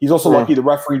that. He's also lucky the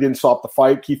referee didn't stop the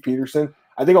fight, Keith Peterson.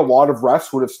 I think a lot of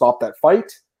refs would have stopped that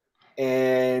fight.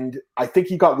 And I think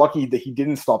he got lucky that he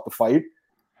didn't stop the fight.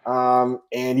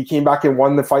 And he came back and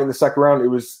won the fight in the second round. It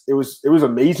was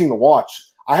amazing to watch.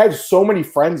 I had so many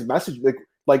friends message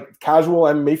like casual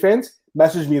MMA fans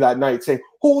message me that night saying,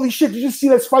 "Holy shit, did you just see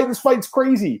this fight? This fight's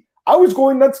crazy." I was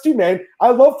going nuts too, man.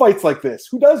 I love fights like this.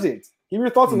 Who doesn't? Give me your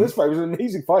thoughts on this fight. It was an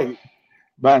amazing fight.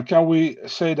 Man, can we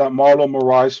say that Marlon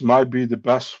Moraes might be the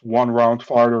best one-round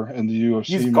fighter in the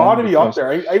He's UFC, got man? to be up Because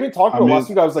there. I even talked I about last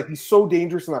mean, week. I was like, he's so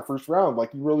dangerous in that first round.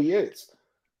 Like, he really is.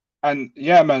 and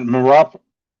yeah, man, Marab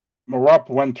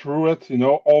went through it.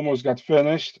 Almost got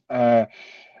finished.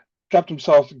 Got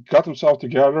himself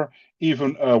together.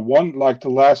 Even won like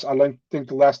think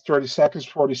the last 30 seconds,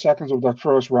 40 seconds of that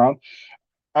first round.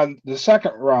 And the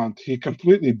second round, he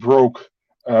completely broke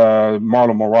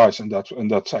Marlon Moraes in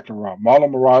that second round.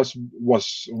 Marlon Moraes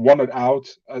was won it out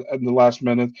at the last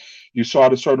minute. You saw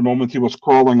at a certain moment he was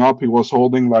crawling up, he was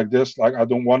holding like this, like I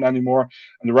don't want anymore,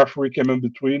 and the referee came in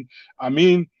between. I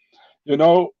mean, you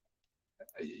know,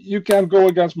 you can't go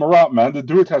against Marat, man. The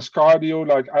dude has cardio.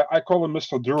 Like I call him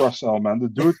Mr. Duracell, man. The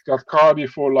dude got cardio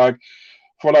for like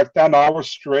 10 hours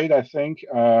straight, I think.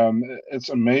 It's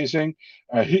amazing.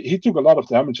 He took a lot of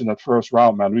damage in that first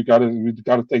round, man. We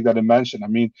gotta take that in mention. I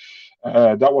mean,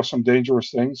 that was some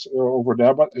dangerous things over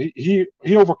there, but he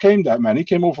overcame that, man. He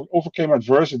overcame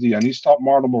adversity, and he stopped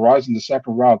Marlon Moraes in the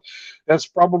second round. That's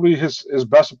probably his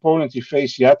best opponent he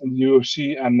faced yet in the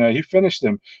UFC, and he finished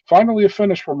him. Finally, a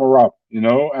finish for Moraes,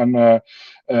 and uh,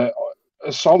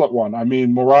 a solid one. I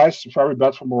mean, Moraes, very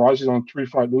bad for Moraes. He's on a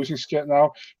 3-fight losing skid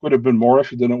now. Could have been more if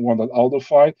he didn't want that Aldo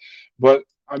fight, but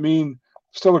I mean,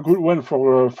 still a good win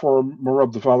for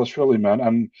Merab Dvalishvili, man.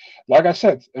 And like I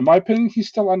said, in my opinion, he's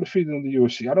still undefeated in the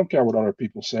UFC. I don't care what other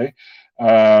people say.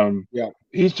 Yeah.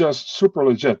 He's just super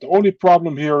legit. The only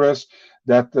problem here is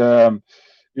that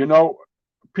you know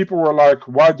people were like,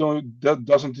 why doesn't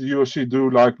the UFC do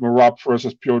like Merab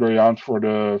versus Piotr Jan for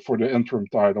the interim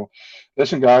title?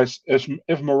 Listen, guys, if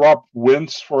Merab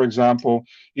wins, for example,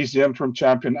 he's the interim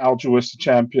champion, Aljo is the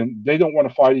champion. They don't want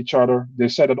to fight each other. They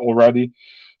said it already,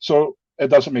 so it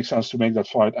doesn't make sense to make that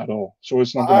fight at all. So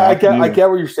it's not going to happen. I get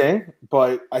what you're saying,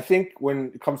 but I think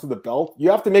when it comes to the belt, you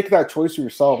have to make that choice for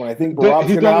yourself. And I think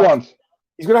he's going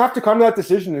to have to come to that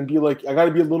decision and be like, I got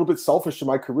to be a little bit selfish in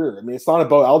my career. I mean, it's not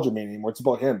about Aljamain anymore. It's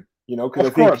about him, because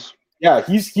Of course. Yeah,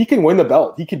 he can win the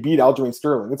belt. He could beat Aljamain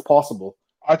Sterling. It's possible.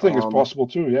 I think it's possible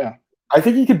too, yeah. I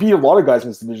think he could beat a lot of guys in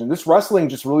this division. This wrestling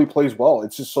just really plays well.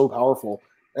 It's just so powerful.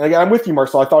 And again, I'm with you,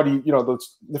 Marcel. I thought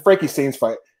the Frankie Sainz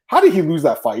fight. How did he lose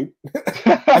that fight?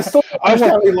 I still don't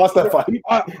understand how he lost that fight.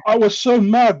 I was so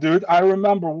mad, dude. I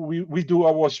remember we do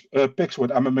our picks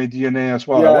with MMA DNA as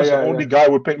well. I was the only guy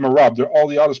who picked Merab. All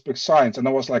the others picked Sainz, and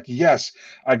I was like, yes,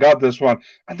 I got this one.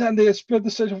 And then they split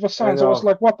decision for Sainz. I was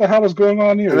like, what the hell is going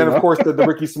on here? And then, of course, the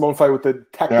Ricky Simone fight with the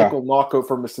technical knockout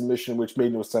from a submission, which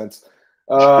made no sense.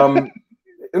 Let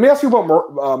me ask you about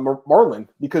Marlon,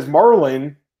 because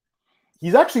Marlon, he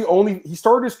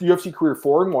started his UFC career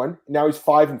 4-1. Now he's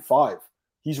 5-5.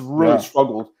 He's really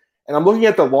struggled. And I'm looking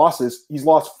at the losses. He's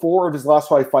lost 4 of his last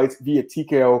 5 fights via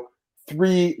TKO,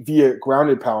 3 via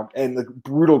grounded pound, and the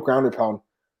brutal grounded pound.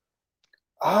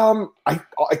 I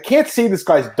can't say this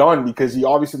guy's done because he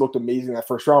obviously looked amazing in that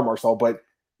first round, Marcel, but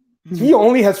he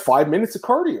only has 5 minutes of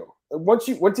cardio. Once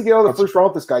you get out of the first round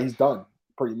with this guy, he's done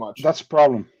pretty much. That's a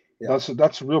problem. Yeah.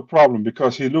 That's a real problem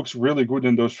because he looks really good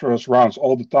in those first rounds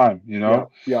all the time,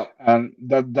 Yeah. And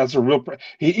that's a real.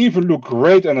 He even looked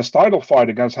great in his title fight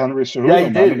against Henry Cejudo. Yeah,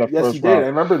 he did. Yes, he did. I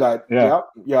remember that.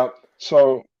 Yeah.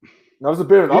 So that was a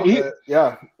bit of an upset.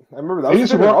 Yeah, I remember that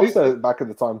was a bit of an upset back at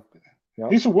the time. Yeah.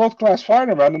 He's a world-class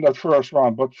fighter, man, in that first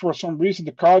round. But for some reason,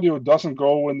 the cardio doesn't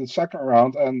go in the second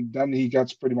round, and then he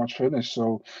gets pretty much finished.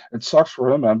 So it sucks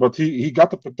for him, man. But he got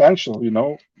the potential,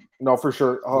 No, for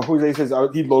sure. Jose says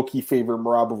he'd low-key favor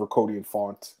Merab over Cody and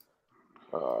Font.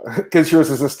 Because he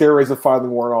says the steroids have finally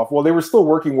worn off. Well, they were still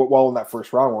working well in that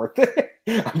first round, weren't they?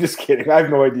 I'm just kidding. I have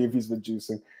no idea if he's been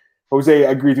juicing. Jose,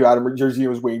 I agree with you, Adam. Jersey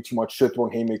was weighing too much shit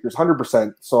throwing haymakers,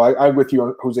 100%. So I'm with you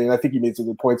on Jose, and I think he made some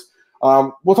good points.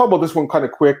 We'll talk about this one kind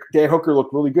of quick. Dan Hooker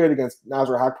looked really good against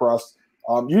Nasser Haqparast.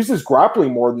 Used his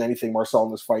grappling more than anything, Marcel,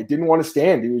 in this fight. Didn't want to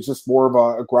stand. He was just more of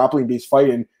a grappling-based fight,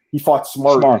 and he fought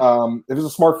smart. It was a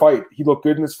smart fight. He looked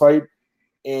good in this fight.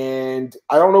 And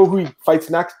I don't know who he fights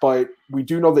next, but we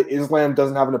do know that Islam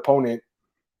doesn't have an opponent.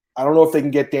 I don't know if they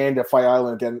can get Dan to Fight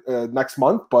Island again next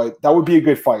month, but that would be a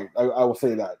good fight. I will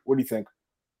say that. What do you think?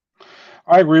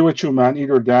 I agree with you, man.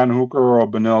 Either Dan Hooker or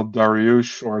Benel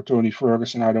Dariush or Tony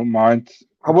Ferguson, I don't mind.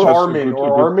 How about Armin?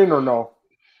 Armin or no?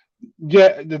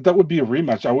 Yeah, that would be a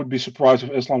rematch. I would be surprised if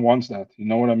Islam wants that. You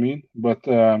know what I mean? But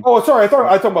sorry, I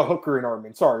thought about Hooker and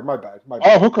Armin. Sorry, my bad.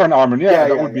 Oh, Hooker and Armin. Yeah,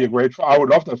 that would be a great fight. I would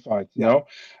love that fight. You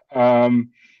know?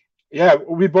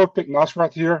 We both picked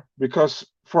Nasrat here because,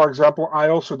 for example, I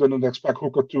also didn't expect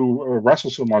Hooker to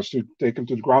wrestle so much, to take him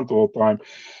to the ground the whole time.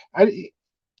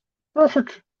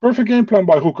 Perfect Perfect game plan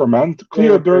by Hooker, man.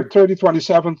 Clear their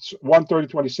 30-27,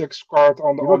 130-26 card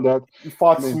on that. He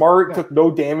fought smart, took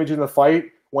no damage in the fight,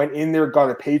 went in there,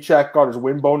 got a paycheck, got his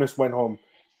win bonus, went home.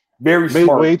 Very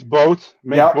smart. Weight both.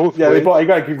 Both. Yeah, I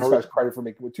gotta give these guys credit for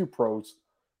making with 2 pros.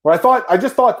 But I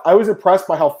just thought I was impressed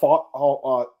by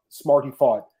how smart he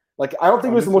fought. Like, I don't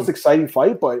think it was the most exciting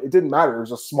fight, but it didn't matter. It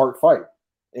was a smart fight,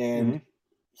 and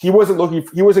he wasn't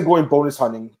going bonus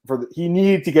hunting he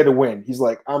needed to get a win. He's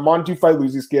like, I'm on 2-fight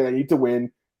losing skid. I need to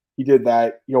win. He did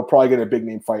that. He'll probably get a big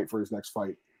name fight for his next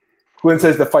fight. Glenn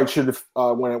says the fight should have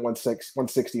went at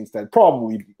 160 instead.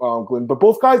 Probably, Glenn. But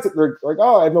both guys, they're like,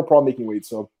 I have no problem making weight.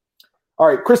 So, all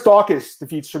right, Chris Daukaus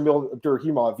defeats Shamil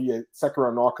Abdurakhimov via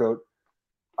second-round knockout.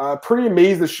 Pretty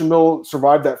amazed that Shamil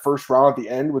survived that first round at the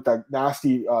end with that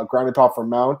nasty ground and pound from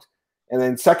Mount. And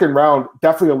then second round,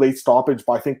 definitely a late stoppage,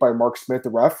 by Mark Smith, the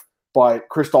ref. But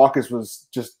Chris Daukaus was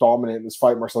just dominant in this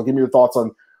fight, Marcel. Give me your thoughts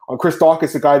on Chris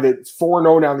Daukaus, a guy that's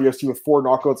 4-0 now in the UFC with 4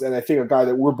 knockouts, and I think a guy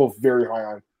that we're both very high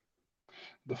on.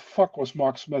 The fuck was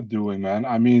Mark Smith doing, man?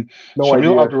 I mean,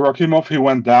 Shamil Abdurakhimov, he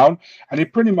went down, and he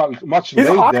pretty much his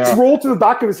laid there. His eyes rolled to the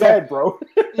back of his head, bro.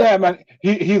 Yeah, man.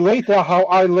 He laid there how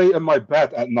I lay in my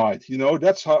bed at night. You know,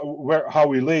 that's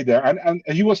how he lay there, and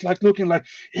he was like looking like,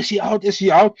 is he out? Is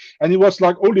he out? And he was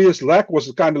like, only his leg was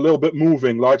kind of a little bit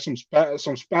moving, like some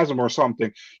spasm or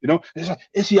something. You know, he's like,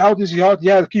 is he out? Is he out?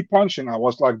 Yeah, keep punching. I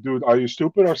was like, dude, are you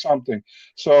stupid or something?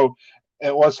 So.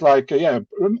 It was like, again,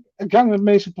 an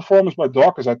amazing performance by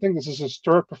Daukaus. I think this is his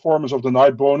 3rd performance of the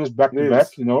night bonus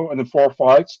back-to-back, you know, and in 4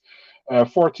 fights, 4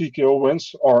 TKO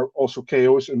wins, or also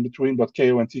KOs in between, but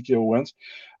KO and TKO wins.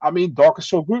 I mean, Daukaus is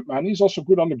so good, man. He's also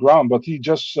good on the ground, but he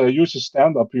just used his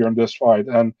stand-up here in this fight,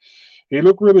 and he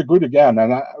looked really good again.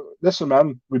 And listen,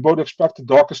 man, we both expected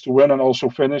Daukaus to win and also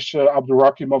finish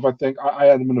Abdurakhimov. I think I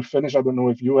had him in the finish. I don't know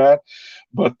if you had,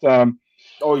 but...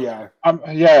 oh, yeah.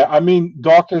 I mean,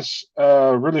 Daukaus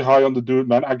really high on the dude,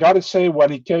 man. I got to say,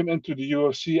 when he came into the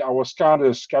UFC, I was kind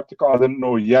of skeptical. I didn't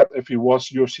know yet if he was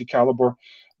UFC caliber.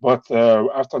 But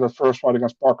after the first fight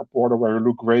against Parker Porter, where he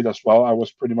looked great as well, I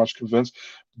was pretty much convinced.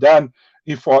 Then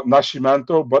he fought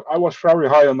Nascimento, but I was very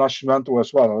high on Nascimento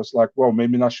as well. I was like, well,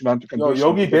 maybe Nascimento can do something.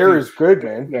 Yogi Bear is good,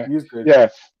 man. Yeah, he's good. Yeah,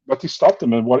 but he stopped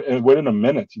him within a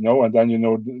minute, you know, and then, you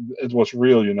know, it was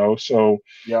real, you know. So,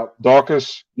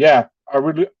 Daukaus,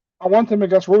 I want him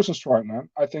against Rosenstrike, man.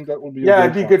 I think that would be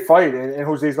it'd be a good fight. And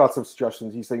Jose's got some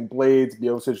suggestions. He's saying Blades,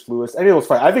 Miocic, Lewis. Any of those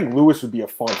fights. I think Lewis would be a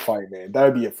fun fight, man. That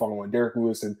would be a fun one. Derek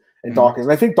Lewis and Daukaus.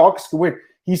 And I think Daukaus can win.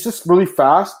 He's just really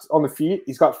fast on the feet.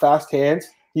 He's got fast hands.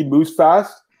 He moves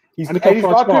fast. He's got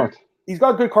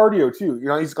good cardio, too. You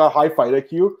know, he's got high fight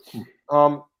IQ.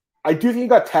 I do think he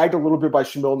got tagged a little bit by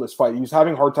Shamil in this fight. He was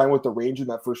having a hard time with the range in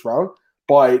that first round.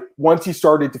 But once he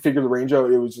started to figure the range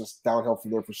out, it was just downhill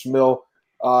from there for Shamil.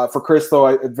 For Chris,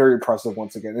 though, very impressive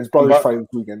once again. His brother's fighting this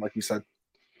weekend, like you said.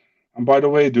 And by the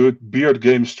way, dude, beard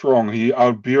game strong. He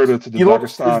outbearded the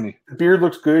Dagestani. His beard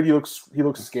looks good. He looks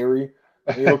scary.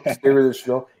 He looked scarier than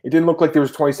Shamil. It didn't look like there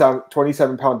was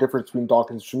 27-pound difference between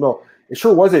Daukaus and Shamil. It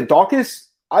sure wasn't. Daukaus,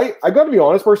 I got to be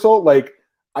honest, Marcel, like,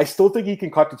 I still think he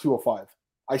can cut to 205.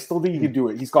 I still think he can do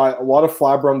it. He's got a lot of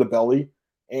flab around the belly.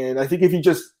 And I think if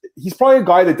he's probably a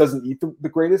guy that doesn't eat the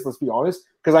greatest, let's be honest,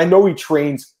 because I know he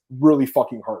trains really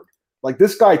fucking hard. Like,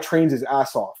 this guy trains his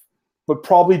ass off, but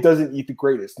probably doesn't eat the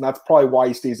greatest. And that's probably why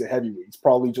he stays at heavyweight. He's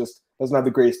probably just doesn't have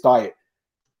the greatest diet.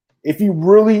 If he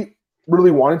really,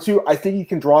 really wanted to, I think he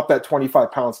can drop that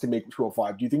 25 pounds to make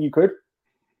 205. Do you think you could?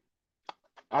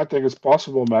 I think it's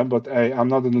possible, man. But hey, I'm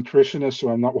not a nutritionist, so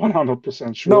I'm not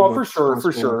 100% sure. No,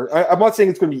 for sure. I'm not saying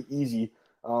it's going to be easy.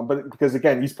 But because,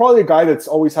 again, he's probably a guy that's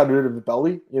always had a bit of a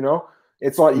belly, you know?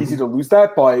 It's not easy to lose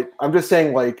that, but I'm just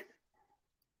saying, like,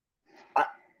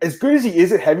 as good as he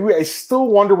is at heavyweight, I still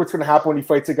wonder what's going to happen when he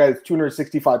fights a guy that's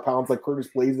 265 pounds like Curtis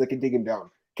Blades that can take him down.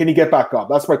 Can he get back up?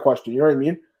 That's my question. You know what I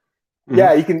mean? Mm-hmm.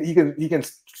 Yeah, he can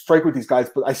strike with these guys,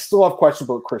 but I still have questions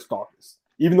about Chris Daukaus,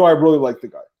 even though I really like the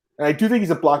guy. And I do think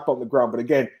he's a black belt on the ground, but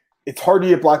again, it's hard to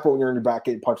get black belt when you're in your back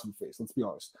getting punched in the face. Let's be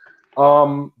honest.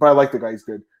 But I like the guy. He's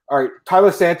good. All right,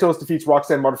 Tyler Santos defeats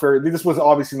Roxanne Modafferi. This was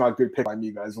obviously not a good pick by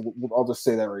me, guys. I'll just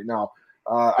say that right now.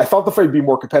 I thought the fight would be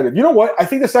more competitive. You know what? I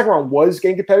think the second round was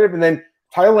getting competitive, and then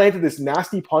Tyler landed this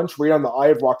nasty punch right on the eye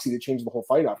of Roxy that changed the whole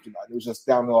fight after that. It was just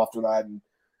downhill after that. And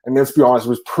I mean, let's be honest, it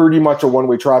was pretty much a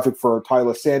one-way traffic for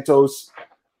Tyler Santos.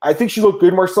 I think she looked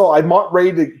good, Marcel. I'm not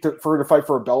ready for her to fight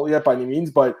for a belt yet by any means,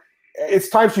 but it's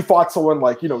time she fought someone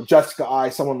like, you know, Jessica Eye,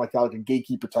 someone like that, like a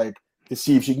gatekeeper type, to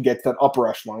see if she can get to that upper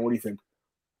echelon. What do you think?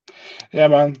 Yeah,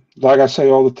 man. Like I say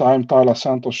all the time, Tyler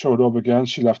Santos showed up again.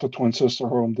 She left her twin sister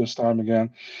home this time again.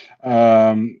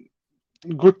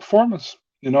 Good performance.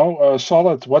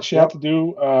 solid. What she had to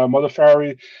do,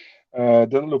 Modafferi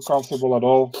didn't look comfortable at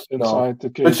all inside the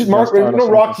cage. But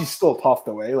Roxy's still tough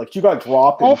though, eh? Like she got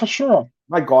dropped. Oh, for sure.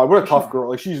 My God, what a tough girl!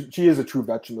 Like she is a true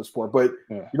veteran of the sport. But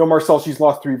Marcel, she's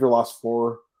lost 3 of her last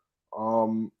 4.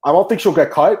 I don't think she'll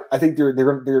get cut. I think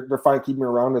they're fine keeping her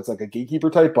around as like a gatekeeper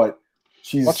type. But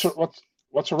she's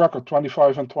what's her record?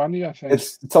 25-20, I think.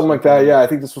 It's something like that. Yeah, I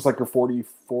think this was like her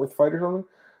 44th fight or something.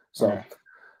 So,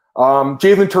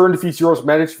 Jalen Turner defeats Uros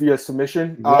Medic via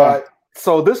submission. Yeah.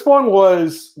 So this one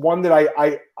was one that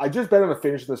I just bet on the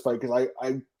finish of this fight because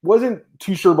I wasn't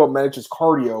too sure about Medic's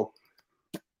cardio.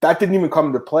 That didn't even come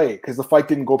into play because the fight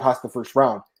didn't go past the first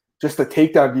round. Just the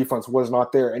takedown defense was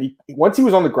not there. And once he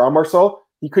was on the ground, Marcel,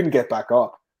 he couldn't get back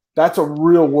up. That's a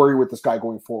real worry with this guy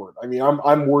going forward. I mean,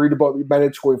 I'm worried about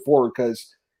Medic going forward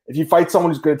because if you fight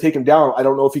someone who's going to take him down, I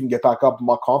don't know if he can get back up. I'm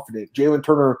not confident. Jalen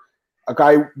Turner, a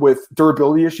guy with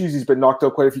durability issues, he's been knocked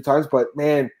out quite a few times, but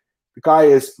man, the guy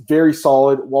is very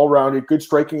solid, well-rounded, good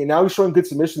striking, and now he's showing good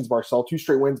submissions, Marcel. 2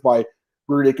 straight wins by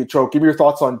rear naked choke. Give me your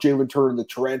thoughts on Jalen Turner, the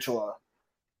tarantula.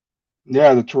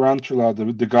 Yeah, the tarantula,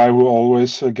 the guy who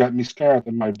always got me scared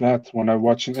in my bed when I'm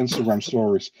watching Instagram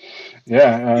stories.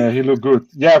 Yeah, he looked good.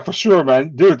 Yeah, for sure,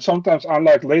 man. Dude, sometimes I'm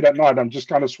like late at night, I'm just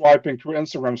kind of swiping through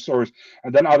Instagram stories,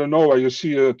 and then out of nowhere, you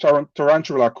see a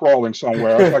tarantula crawling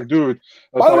somewhere. I was like, dude.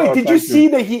 By the way, did you see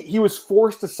that he was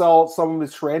forced to sell some of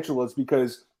his tarantulas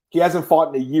because he hasn't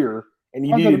fought in a year and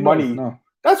he needed money? No.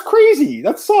 That's crazy.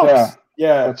 That sucks.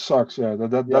 Yeah. That sucks. Yeah,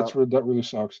 that really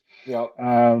sucks.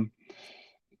 Yeah.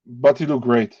 But he looked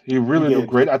great. He really looked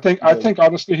great. I think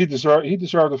honestly he deserved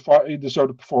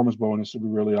a performance bonus, to be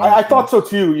really honest. I thought so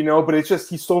too, but it's just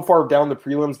he's so far down the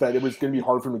prelims that it was going to be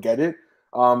hard for him to get it.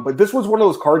 But this was one of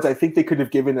those cards I think they could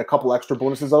have given a couple extra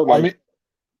bonuses out.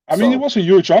 I mean, he was a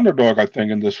huge underdog, I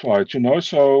think, in this fight,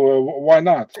 so why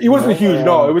not? He wasn't huge,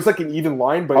 no. It was like an even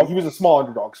line, but he was a small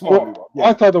underdog. Yeah.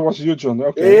 I thought it was a huge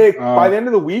underdog. Okay. By the end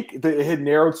of the week, it had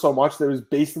narrowed so much that it was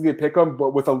basically a pick 'em,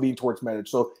 but with a lean towards Medic.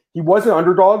 So he was an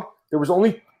underdog. There was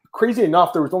only, crazy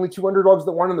enough, there was only 2 underdogs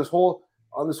that won on this whole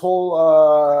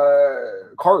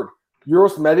card.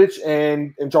 Uros Medic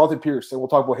and Jonathan Pierce, and we'll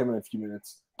talk about him in a few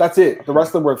minutes. That's it. The rest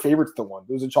of them were favorites to win.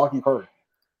 It was a chalky card.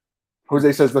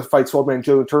 Jose says the fight sold man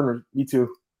Jalen Turner. Me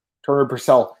too. Turner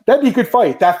Purcell. That'd be a good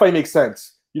fight. That fight makes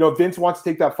sense. Vince wants to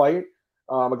take that fight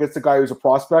against the guy who's a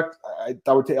prospect. I'd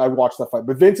watch that fight.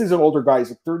 But Vince is an older guy. He's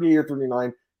like 38 or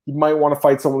 39. He might want to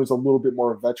fight someone who's a little bit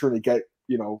more of a veteran to get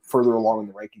further along in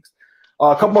the rankings.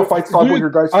 A couple more fights. Talk with your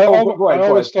guys. I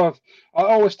always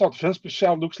thought Vince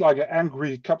Purcell looks like an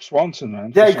angry Cap Swanson,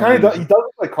 man. Yeah, he kind of does. He does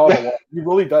look like Caldwell. He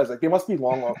really does. Like they must be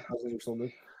long lost cousins or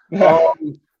something.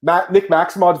 Nick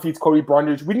Maximov defeats Cody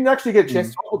Brundage. We didn't actually get a chance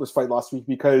to talk about this fight last week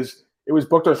because it was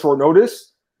booked on short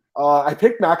notice. I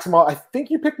picked Maximov. I think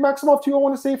you picked Maximov too. I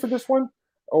want to say for this one.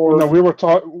 Or no, we were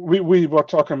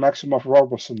talking Maximov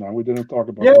Robertson. Now we didn't talk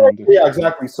about. Yeah,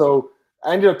 exactly. So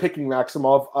I ended up picking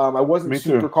Maximov. I wasn't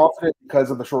super confident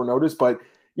because of the short notice, but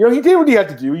he did what he had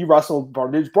to do. He wrestled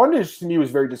Brundage. Brundage to me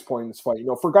was very disappointing in this fight.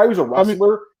 For a guy who's a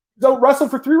wrestler, he wrestled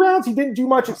for 3 rounds. He didn't do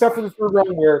much except for the 3rd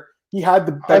round where he had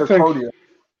the better cardio.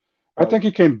 I think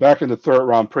he came back in the 3rd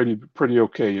round pretty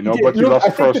okay, but he lost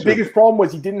the first. I think the biggest problem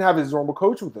was he didn't have his normal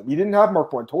coach with him. He didn't have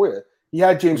Mark Montoya. He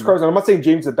had James Carson. I'm not saying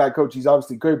James is a bad coach. He's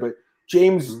obviously good, but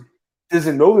James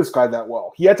doesn't know this guy that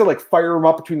well. He had to fire him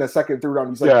up between the 2nd and 3rd round.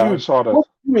 He's like, dude, I saw that.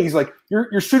 He's like,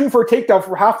 you're shooting for a takedown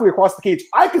from halfway across the cage.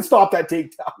 I can stop that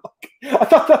takedown. I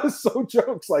thought that was so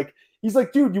jokes. He's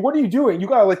like, dude, what are you doing? You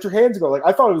gotta let your hands go.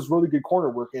 I thought it was really good corner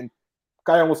work, and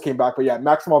guy almost came back. But yeah,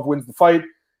 Maximov wins the fight.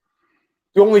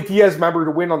 The only Diaz member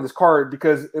to win on this card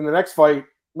because in the next fight,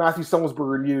 Matthew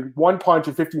Summelsberger needed 1 punch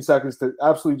in 15 seconds to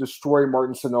absolutely destroy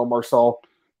Martin Sano Marcel.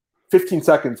 15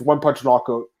 seconds, 1 punch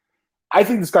knockout. I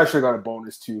think this guy should have got a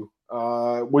bonus too.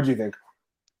 What do you think?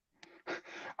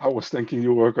 I was thinking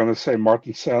you were going to say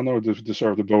Martin Sano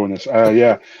deserved a bonus.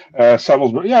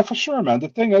 Summelsberger. Yeah, for sure, man. The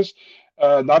thing is,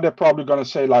 now they're probably going to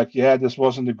say this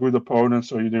wasn't a good opponent,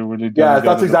 so you didn't really. Yeah,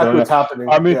 that's exactly what's happening.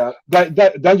 I mean,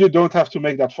 then you don't have to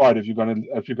make that fight if you're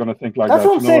gonna think like that's that.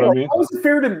 What I'm saying. What I mean? How is it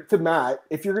fair to Matt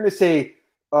if you're going to say,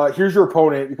 here's your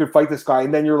opponent, you could fight this guy,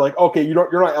 and then you're like, okay, you're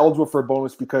not eligible for a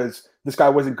bonus because this guy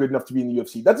wasn't good enough to be in the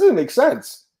UFC. That doesn't make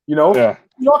sense. Yeah.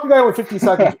 You knock a guy out in 15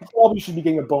 seconds, you probably should be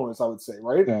getting a bonus. I would say,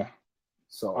 right? Yeah.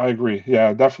 So I agree.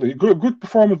 Yeah, definitely. Good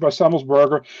performance by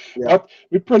Summelsberger. Yeah. But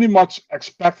we pretty much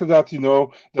expected that,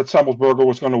 that Summelsberger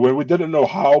was going to win. We didn't know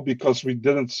how because we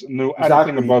didn't know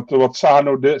anything about what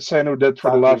Sano did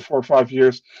for the last 4 or 5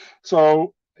 years.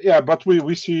 So, yeah, but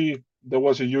we see there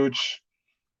was a huge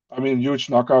I mean, huge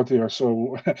knockout here.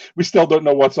 So we still don't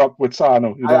know what's up with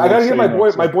Sano. I gotta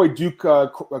give my boy Duke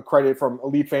credit from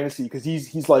Elite Fantasy, because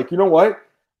he's like, you know what?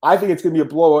 I think it's gonna be a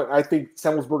blowout. And I think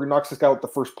Semmelsberger knocks this guy with the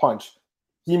first punch.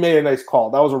 He made a nice call.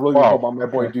 That was a really good call by my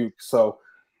boy Duke. So,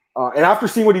 and after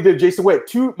seeing what he did, Jason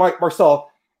Witt, Marcel,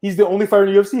 he's the only fighter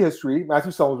in UFC history,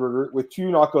 Matthew Semmelsberger, with 2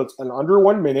 knockouts in under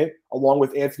 1 minute, along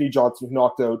with Anthony Johnson, who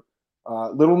knocked out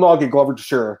Little Nog and Glover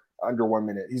Teixeira under 1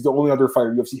 minute. He's the only other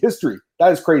fighter in UFC history.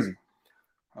 That is crazy.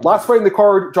 Last fight in the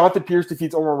card, Jonathan Pierce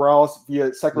defeats Omar Morales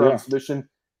via second round submission,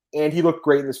 and he looked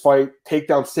great in this fight.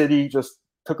 Takedown City, just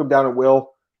took him down at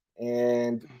will.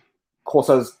 And Cole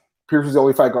says Pierce was the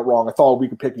only fight I got wrong. I thought we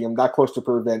could pick him that close to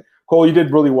per event. Cole, you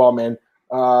did really well, man.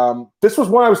 This was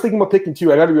one I was thinking about picking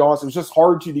too. I got to be honest, it was just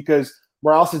hard to, because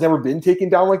Morales has never been taken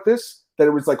down like this, that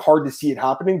it was like hard to see it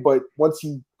happening. But once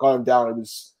he got him down, it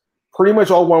was pretty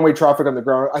much all one-way traffic on the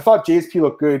ground. I thought JSP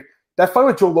looked good. That fight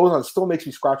with Joe Lozon still makes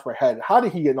me scratch my head. How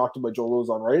did he get knocked out by Joe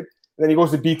Lozon, right? And then he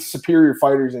goes to beat superior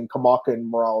fighters in Kamaka and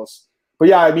Morales. But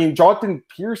yeah, I mean, Jonathan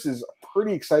Pierce is a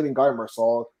pretty exciting guy,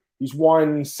 Marcel. He's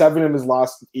won 7 of his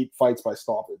last 8 fights by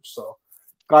stoppage. So,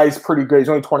 guy's pretty good. He's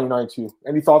only 29 too.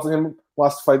 Any thoughts on him?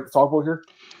 Last fight to talk about here?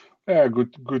 Yeah,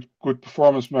 good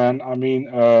performance, man. I mean,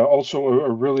 also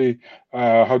a really,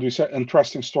 how do you say,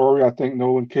 interesting story. I think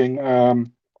Nolan King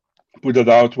put it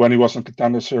out when he was in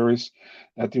Contender Series,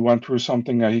 that he went through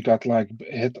something. He got like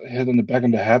hit in the back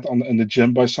of the head in the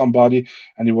gym by somebody,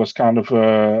 and he was kind of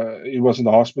he was in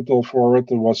the hospital for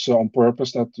it. It was on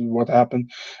purpose that what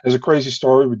happened. It's a crazy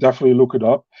story. We definitely look it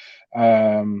up.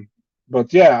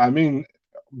 But yeah, I mean,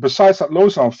 besides that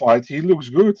Lozon fight, he looks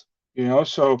good.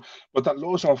 So, but that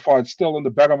Lozon fight still in the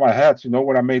back of my head.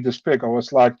 When I made this pick, I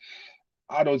was like,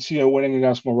 I don't see him winning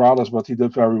against Morales, but he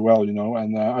did very well,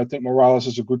 and I think Morales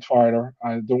is a good fighter.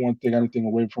 I don't want to take anything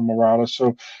away from Morales.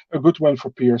 So a good win for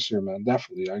Pierce here, man.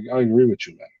 Definitely. I agree with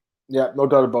you, man. Yeah, no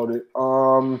doubt about it.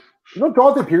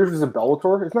 Jonathan Pierce was in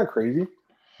Bellator. Isn't that crazy?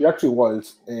 He actually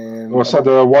was. And was that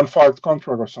a 1-5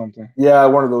 contract or something? Yeah,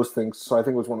 one of those things. So I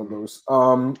think it was one of those.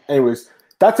 Anyways,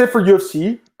 that's it for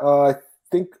UFC. I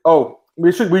think. Oh,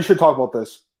 we should talk about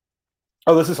this.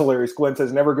 Oh, this is hilarious. Glenn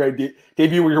says, never going to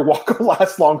debut where your walk-up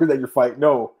lasts longer than your fight.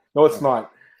 No, it's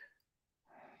not.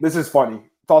 This is funny.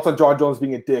 Thoughts on John Jones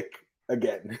being a dick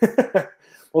again.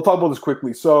 We'll talk about this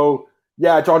quickly. So,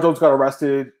 yeah, John Jones got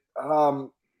arrested.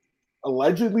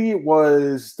 Allegedly, it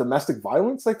was domestic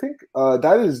violence, I think.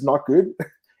 That is not good.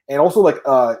 And also, like,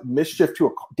 mischief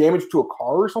to damage to a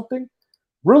car or something.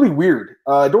 Really weird.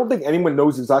 I don't think anyone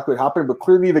knows exactly what happened, but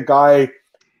clearly the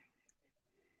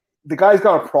guy's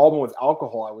got a problem with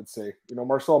alcohol, I would say.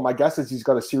 Marcel, my guess is he's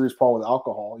got a serious problem with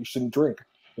alcohol. He shouldn't drink,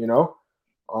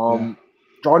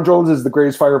 John Jones is the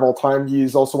greatest fighter of all time.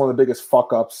 He's also one of the biggest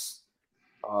fuck-ups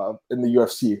in the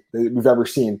UFC that we've ever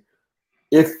seen.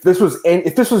 If this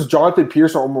was Jonathan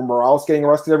Pierce or Omar Morales getting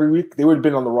arrested every week, they would have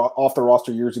been off the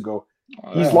roster years ago.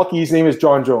 He's lucky his name is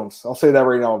John Jones. I'll say that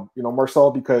right now,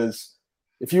 Marcel, because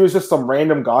if he was just some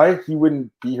random guy, he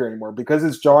wouldn't be here anymore. Because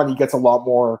it's John, he gets a lot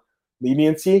more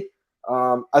leniency.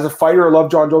 As a fighter, I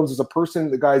love John Jones. As a person,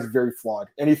 the guy is very flawed.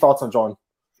 Any thoughts on John?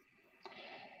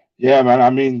 Yeah, man. I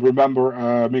mean,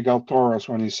 remember Miguel Torres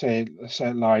when he said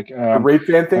like a rape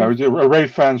fan thing? A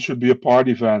rape fan should be a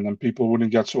party fan, and people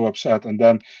wouldn't get so upset. And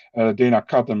then Dana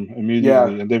cut him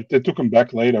immediately, and they took him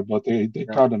back later, but they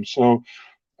cut him. So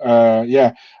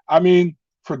I mean,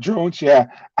 for Jones,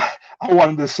 I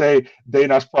wanted to say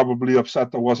Dana's probably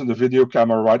upset there wasn't a video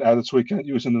camera right at it, so he can't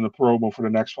use it in the promo for the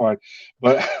next fight.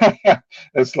 But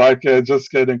it's like,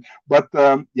 just kidding. But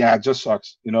it just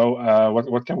sucks.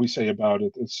 What can we say about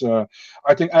it? It's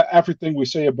I think everything we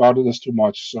say about it is too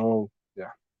much. So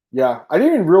yeah. Yeah, I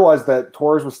didn't even realize that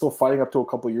Torres was still fighting up to a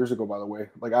couple of years ago. By the way,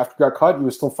 like after he got cut, he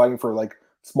was still fighting for like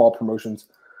small promotions.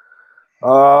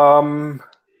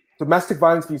 Domestic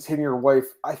violence means hitting your wife.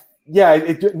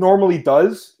 It normally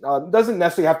does. It doesn't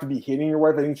necessarily have to be hitting your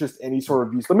wife. I think it's just any sort of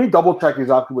abuse. Let me double check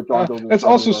exactly what John Jones. It's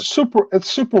also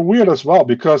super weird as well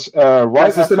because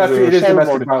it is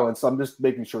domestic violence. I'm just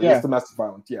making sure. It's domestic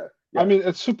violence. Yeah. I mean,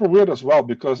 it's super weird as well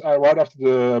because right after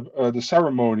the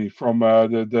ceremony from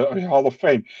the Hall of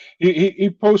Fame, he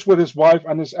posed with his wife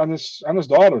and his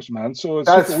daughters, man. So it's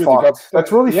that's fucked.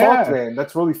 That's really fucked, man.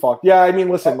 That's really fucked. Yeah, I mean,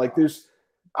 listen, like there's.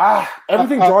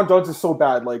 Everything John Jones is so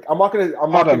bad. Like I'm not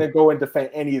gonna go and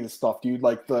defend any of this stuff, dude.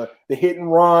 Like the hit and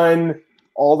run,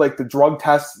 all like the drug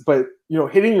tests, but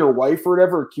hitting your wife or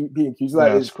whatever, being accused of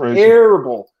that is crazy.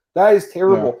 Terrible. That is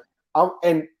terrible. Yeah.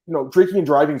 And drinking and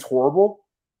driving is horrible.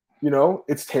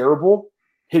 It's terrible.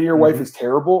 Hitting your wife is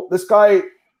terrible. This guy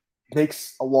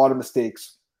makes a lot of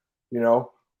mistakes.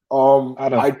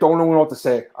 I don't know what to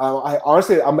say. I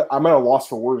honestly, I'm at a loss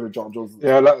for words with John Jones.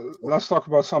 Yeah, let's talk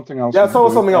about something else. Yeah, let's talk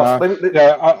about something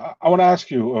else. I want to ask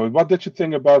you, what did you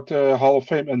think about the Hall of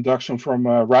Fame induction from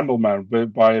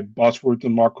Randleman by Bosworth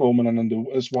and Mark Coleman and then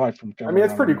his wife from Carolina? I mean,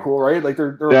 it's pretty cool, right? Like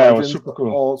they're legends, it was super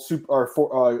cool.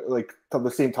 All like at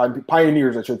the same time,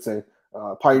 pioneers, I should say,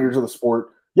 pioneers of the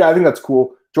sport. Yeah, I think that's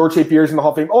cool. George St. Pierre's in the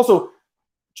Hall of Fame. Also,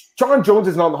 John Jones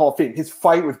is not in the Hall of Fame. His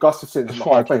fight with Gustafsson is in the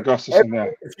Hall of Fame.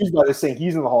 Everyone's confused by this saying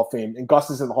he's in the Hall of Fame and Gus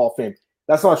is in the Hall of Fame.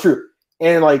 That's not true.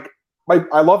 And like,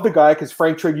 I love the guy because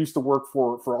Frank Trigg used to work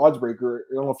for Oddsbreaker.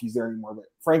 I don't know if he's there anymore, but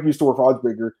Frank used to work for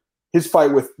Oddsbreaker. His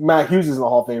fight with Matt Hughes is in the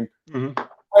Hall of Fame. Mm-hmm.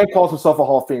 Frank calls himself a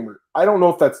Hall of Famer. I don't know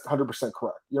if that's 100%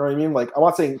 correct. You know what I mean? Like, I'm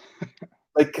not saying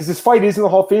like because his fight is in the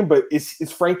Hall of Fame, but is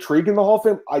Frank Trigg in the Hall of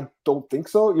Fame? I don't think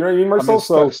so. You know what I mean,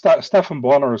 Marcel? Stefan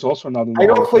Bonner is also not in the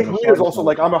Hall of Fame. I know Clay Guida is also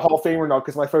like, I'm a Hall of Famer now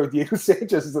because my fight with Diego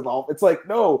Sanchez is in the Hall of Fame. It's like,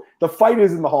 no, the fight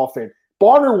is in the Hall of Fame.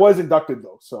 Bonner was inducted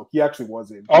though, so he actually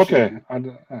was in. Okay.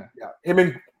 Yeah, him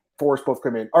and Forrest both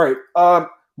come in. All right.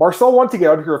 Marcel wanted to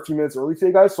get out of here a few minutes early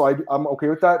today, guys, so I'm okay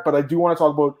with that. But I do want to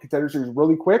talk about Contender Series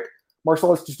really quick. Marcel,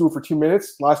 let's just do it for 2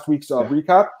 minutes. Last week's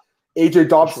recap. AJ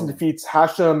Dobson defeats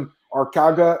Hashem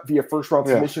Arkaga via first-round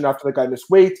submission after the guy missed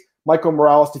weight. Michael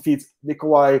Morales defeats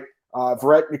Nikolai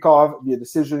Varetnikov via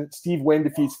decision. Steve Wynn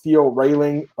defeats Theo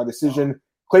Railing by decision.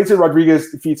 Clayton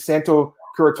Rodriguez defeats Santo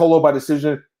Curatolo by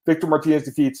decision. Victor Martinez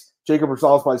defeats Jacob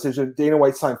Rosales by decision. Dana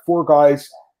White signed 4 guys.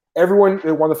 Everyone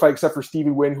won the fight except for Stevie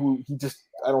Wynn, who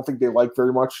I don't think they like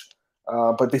very much.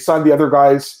 But they signed the other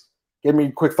guys. Give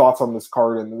me quick thoughts on this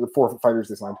card and the 4 fighters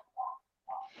they signed.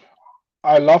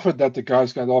 I love it that the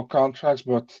guys got all contracts,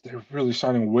 but they're really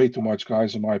signing way too much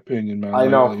guys, in my opinion, man. I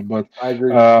know, but I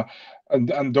agree.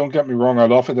 And don't get me wrong, I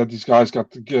love it that these guys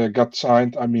got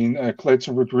signed. I mean,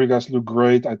 Clayton Rodriguez looked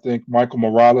great. I think Michael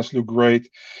Morales looked great.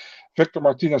 Victor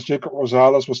Martinez, Jacob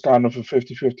Rosales was kind of a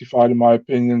 50-50 fight, in my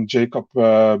opinion. Jacob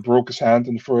broke his hand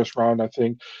in the first round, I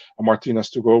think, and Martinez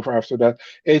took over after that.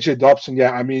 AJ Dobson,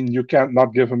 yeah, I mean, you can't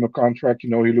not give him a contract. You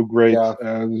know, he looked great. Yeah.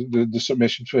 The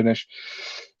submission finish.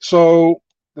 So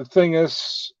the thing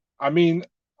is, I mean,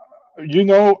 you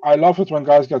know, I love it when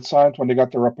guys get signed, when they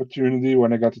got their opportunity,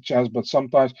 when they got the chance. But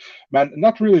sometimes, man,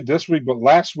 not really this week, but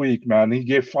last week, man, he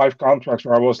gave 5 contracts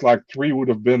where I was like 3 would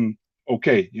have been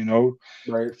okay, you know.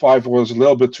 Right. 5 was a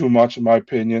little bit too much, in my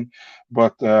opinion.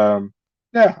 But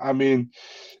yeah, I mean,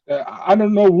 I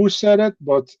don't know who said it,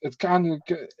 but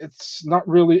it's not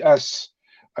really as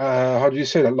how do you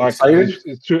say that? Like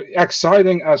it's too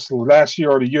exciting as last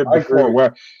year or the year before,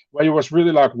 where it was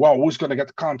really like, wow, who's going to get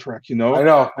the contract? You know, I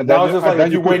know. And that was just like,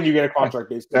 if you win, you get a contract,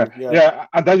 basically. Yeah.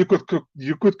 And then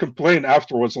you could complain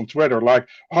afterwards on Twitter, like,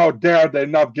 how dare they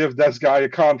not give this guy a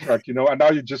contract? You know, and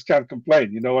now you just can't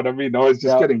complain. You know what I mean? No, it's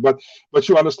just kidding. But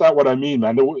you understand what I mean,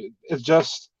 man. It's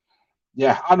just.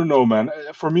 Yeah, I don't know, man.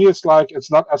 For me, it's like it's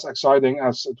not as exciting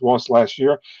as it was last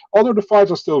year. Although the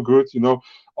fights are still good, you know.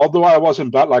 Although I was in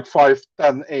bed like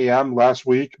 5:10 a.m. last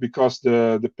week because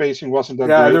the pacing wasn't that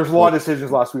great. There's a lot of decisions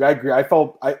last week. I agree. I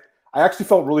actually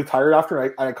felt really tired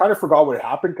after. I kind of forgot what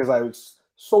happened because I was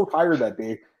so tired that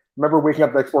day. I remember waking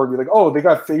up the next morning and be like, oh, they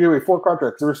gave away 4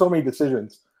 contracts. There were so many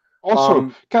decisions.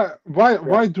 Also,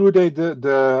 why do they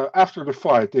the after the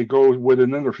fight they go with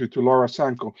an interview to Laura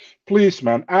Sanko? Please,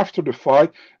 man, after the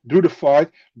fight, do the fight,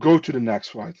 go to the next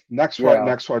fight, next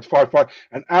fight,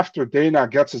 and after Dana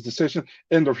gets his decision,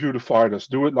 interview the fighters.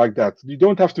 Do it like that. You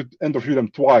don't have to interview them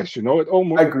twice. You know, it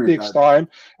almost takes time.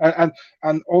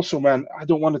 And also, man, I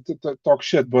don't want to talk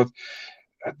shit, but.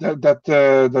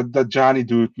 That Johnny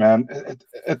dude, man,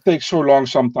 it takes so long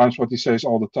sometimes what he says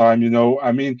all the time, you know.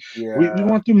 I mean, we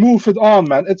want to move it on,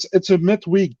 man. It's a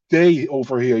midweek day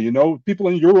over here, you know. People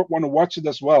in Europe want to watch it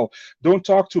as well. Don't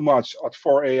talk too much at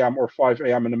 4 a.m. or 5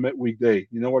 a.m. in a midweek day.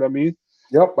 You know what I mean?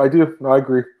 Yep, I do. No, I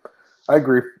agree. All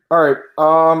right.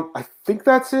 I think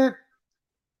that's it.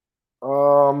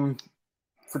 For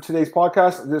today's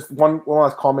podcast, there's one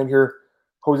last comment here.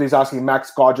 Jose's asking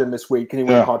Max Godja missed weight. Can he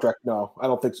win a contract? No, I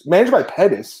don't think so. Managed by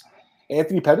Pettis.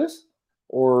 Anthony Pettis?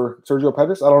 Or Sergio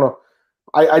Pettis? I don't know.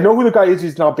 I know who the guy is.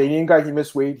 He's an Albanian guy. He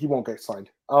missed weight. He won't get signed.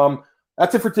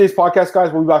 That's it for today's podcast,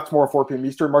 guys. We'll be back tomorrow at 4 p.m.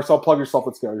 Eastern. Marcel, plug yourself.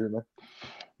 Let's get out of here, man.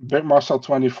 Big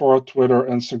Marcel24, Twitter,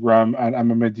 Instagram, and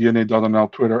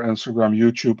MMADNA.nl, Twitter, Instagram,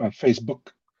 YouTube, and Facebook.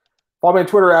 Follow me on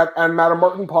Twitter at Madam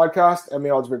Martin Podcast,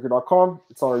 MMAOddsbreaker.com.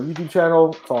 It's on our YouTube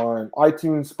channel. It's on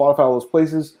iTunes, Spotify, all those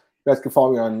places. You guys can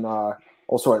follow me on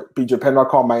also at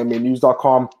bjpen.com,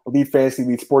 MyMMAnews.com, Elite Fantasy,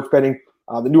 Elite Sports Betting.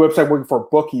 The new website working for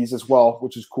bookies as well,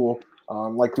 which is cool.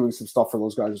 Like doing some stuff for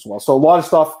those guys as well. So a lot of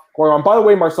stuff going on. By the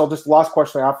way, Marcel, just the last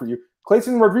question I have for you.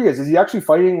 Clayton Rodriguez, is he actually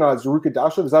fighting Zaruka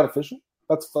Dashev? Is that official?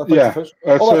 That's Yeah, official.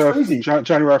 that's That's crazy.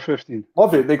 January 15th.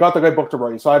 Love it. They got the guy booked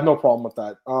already, so I have no problem with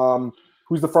that.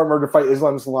 Who's the front runner to fight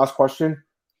Islam? Is the last question.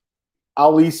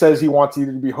 Ali says he wants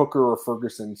either to be Hooker or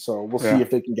Ferguson, so we'll see if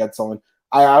they can get someone.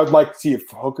 I would like to see if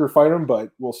Hooker fight him,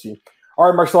 but we'll see. All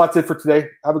right, Marcel, that's it for today.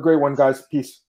 Have a great one, guys. Peace.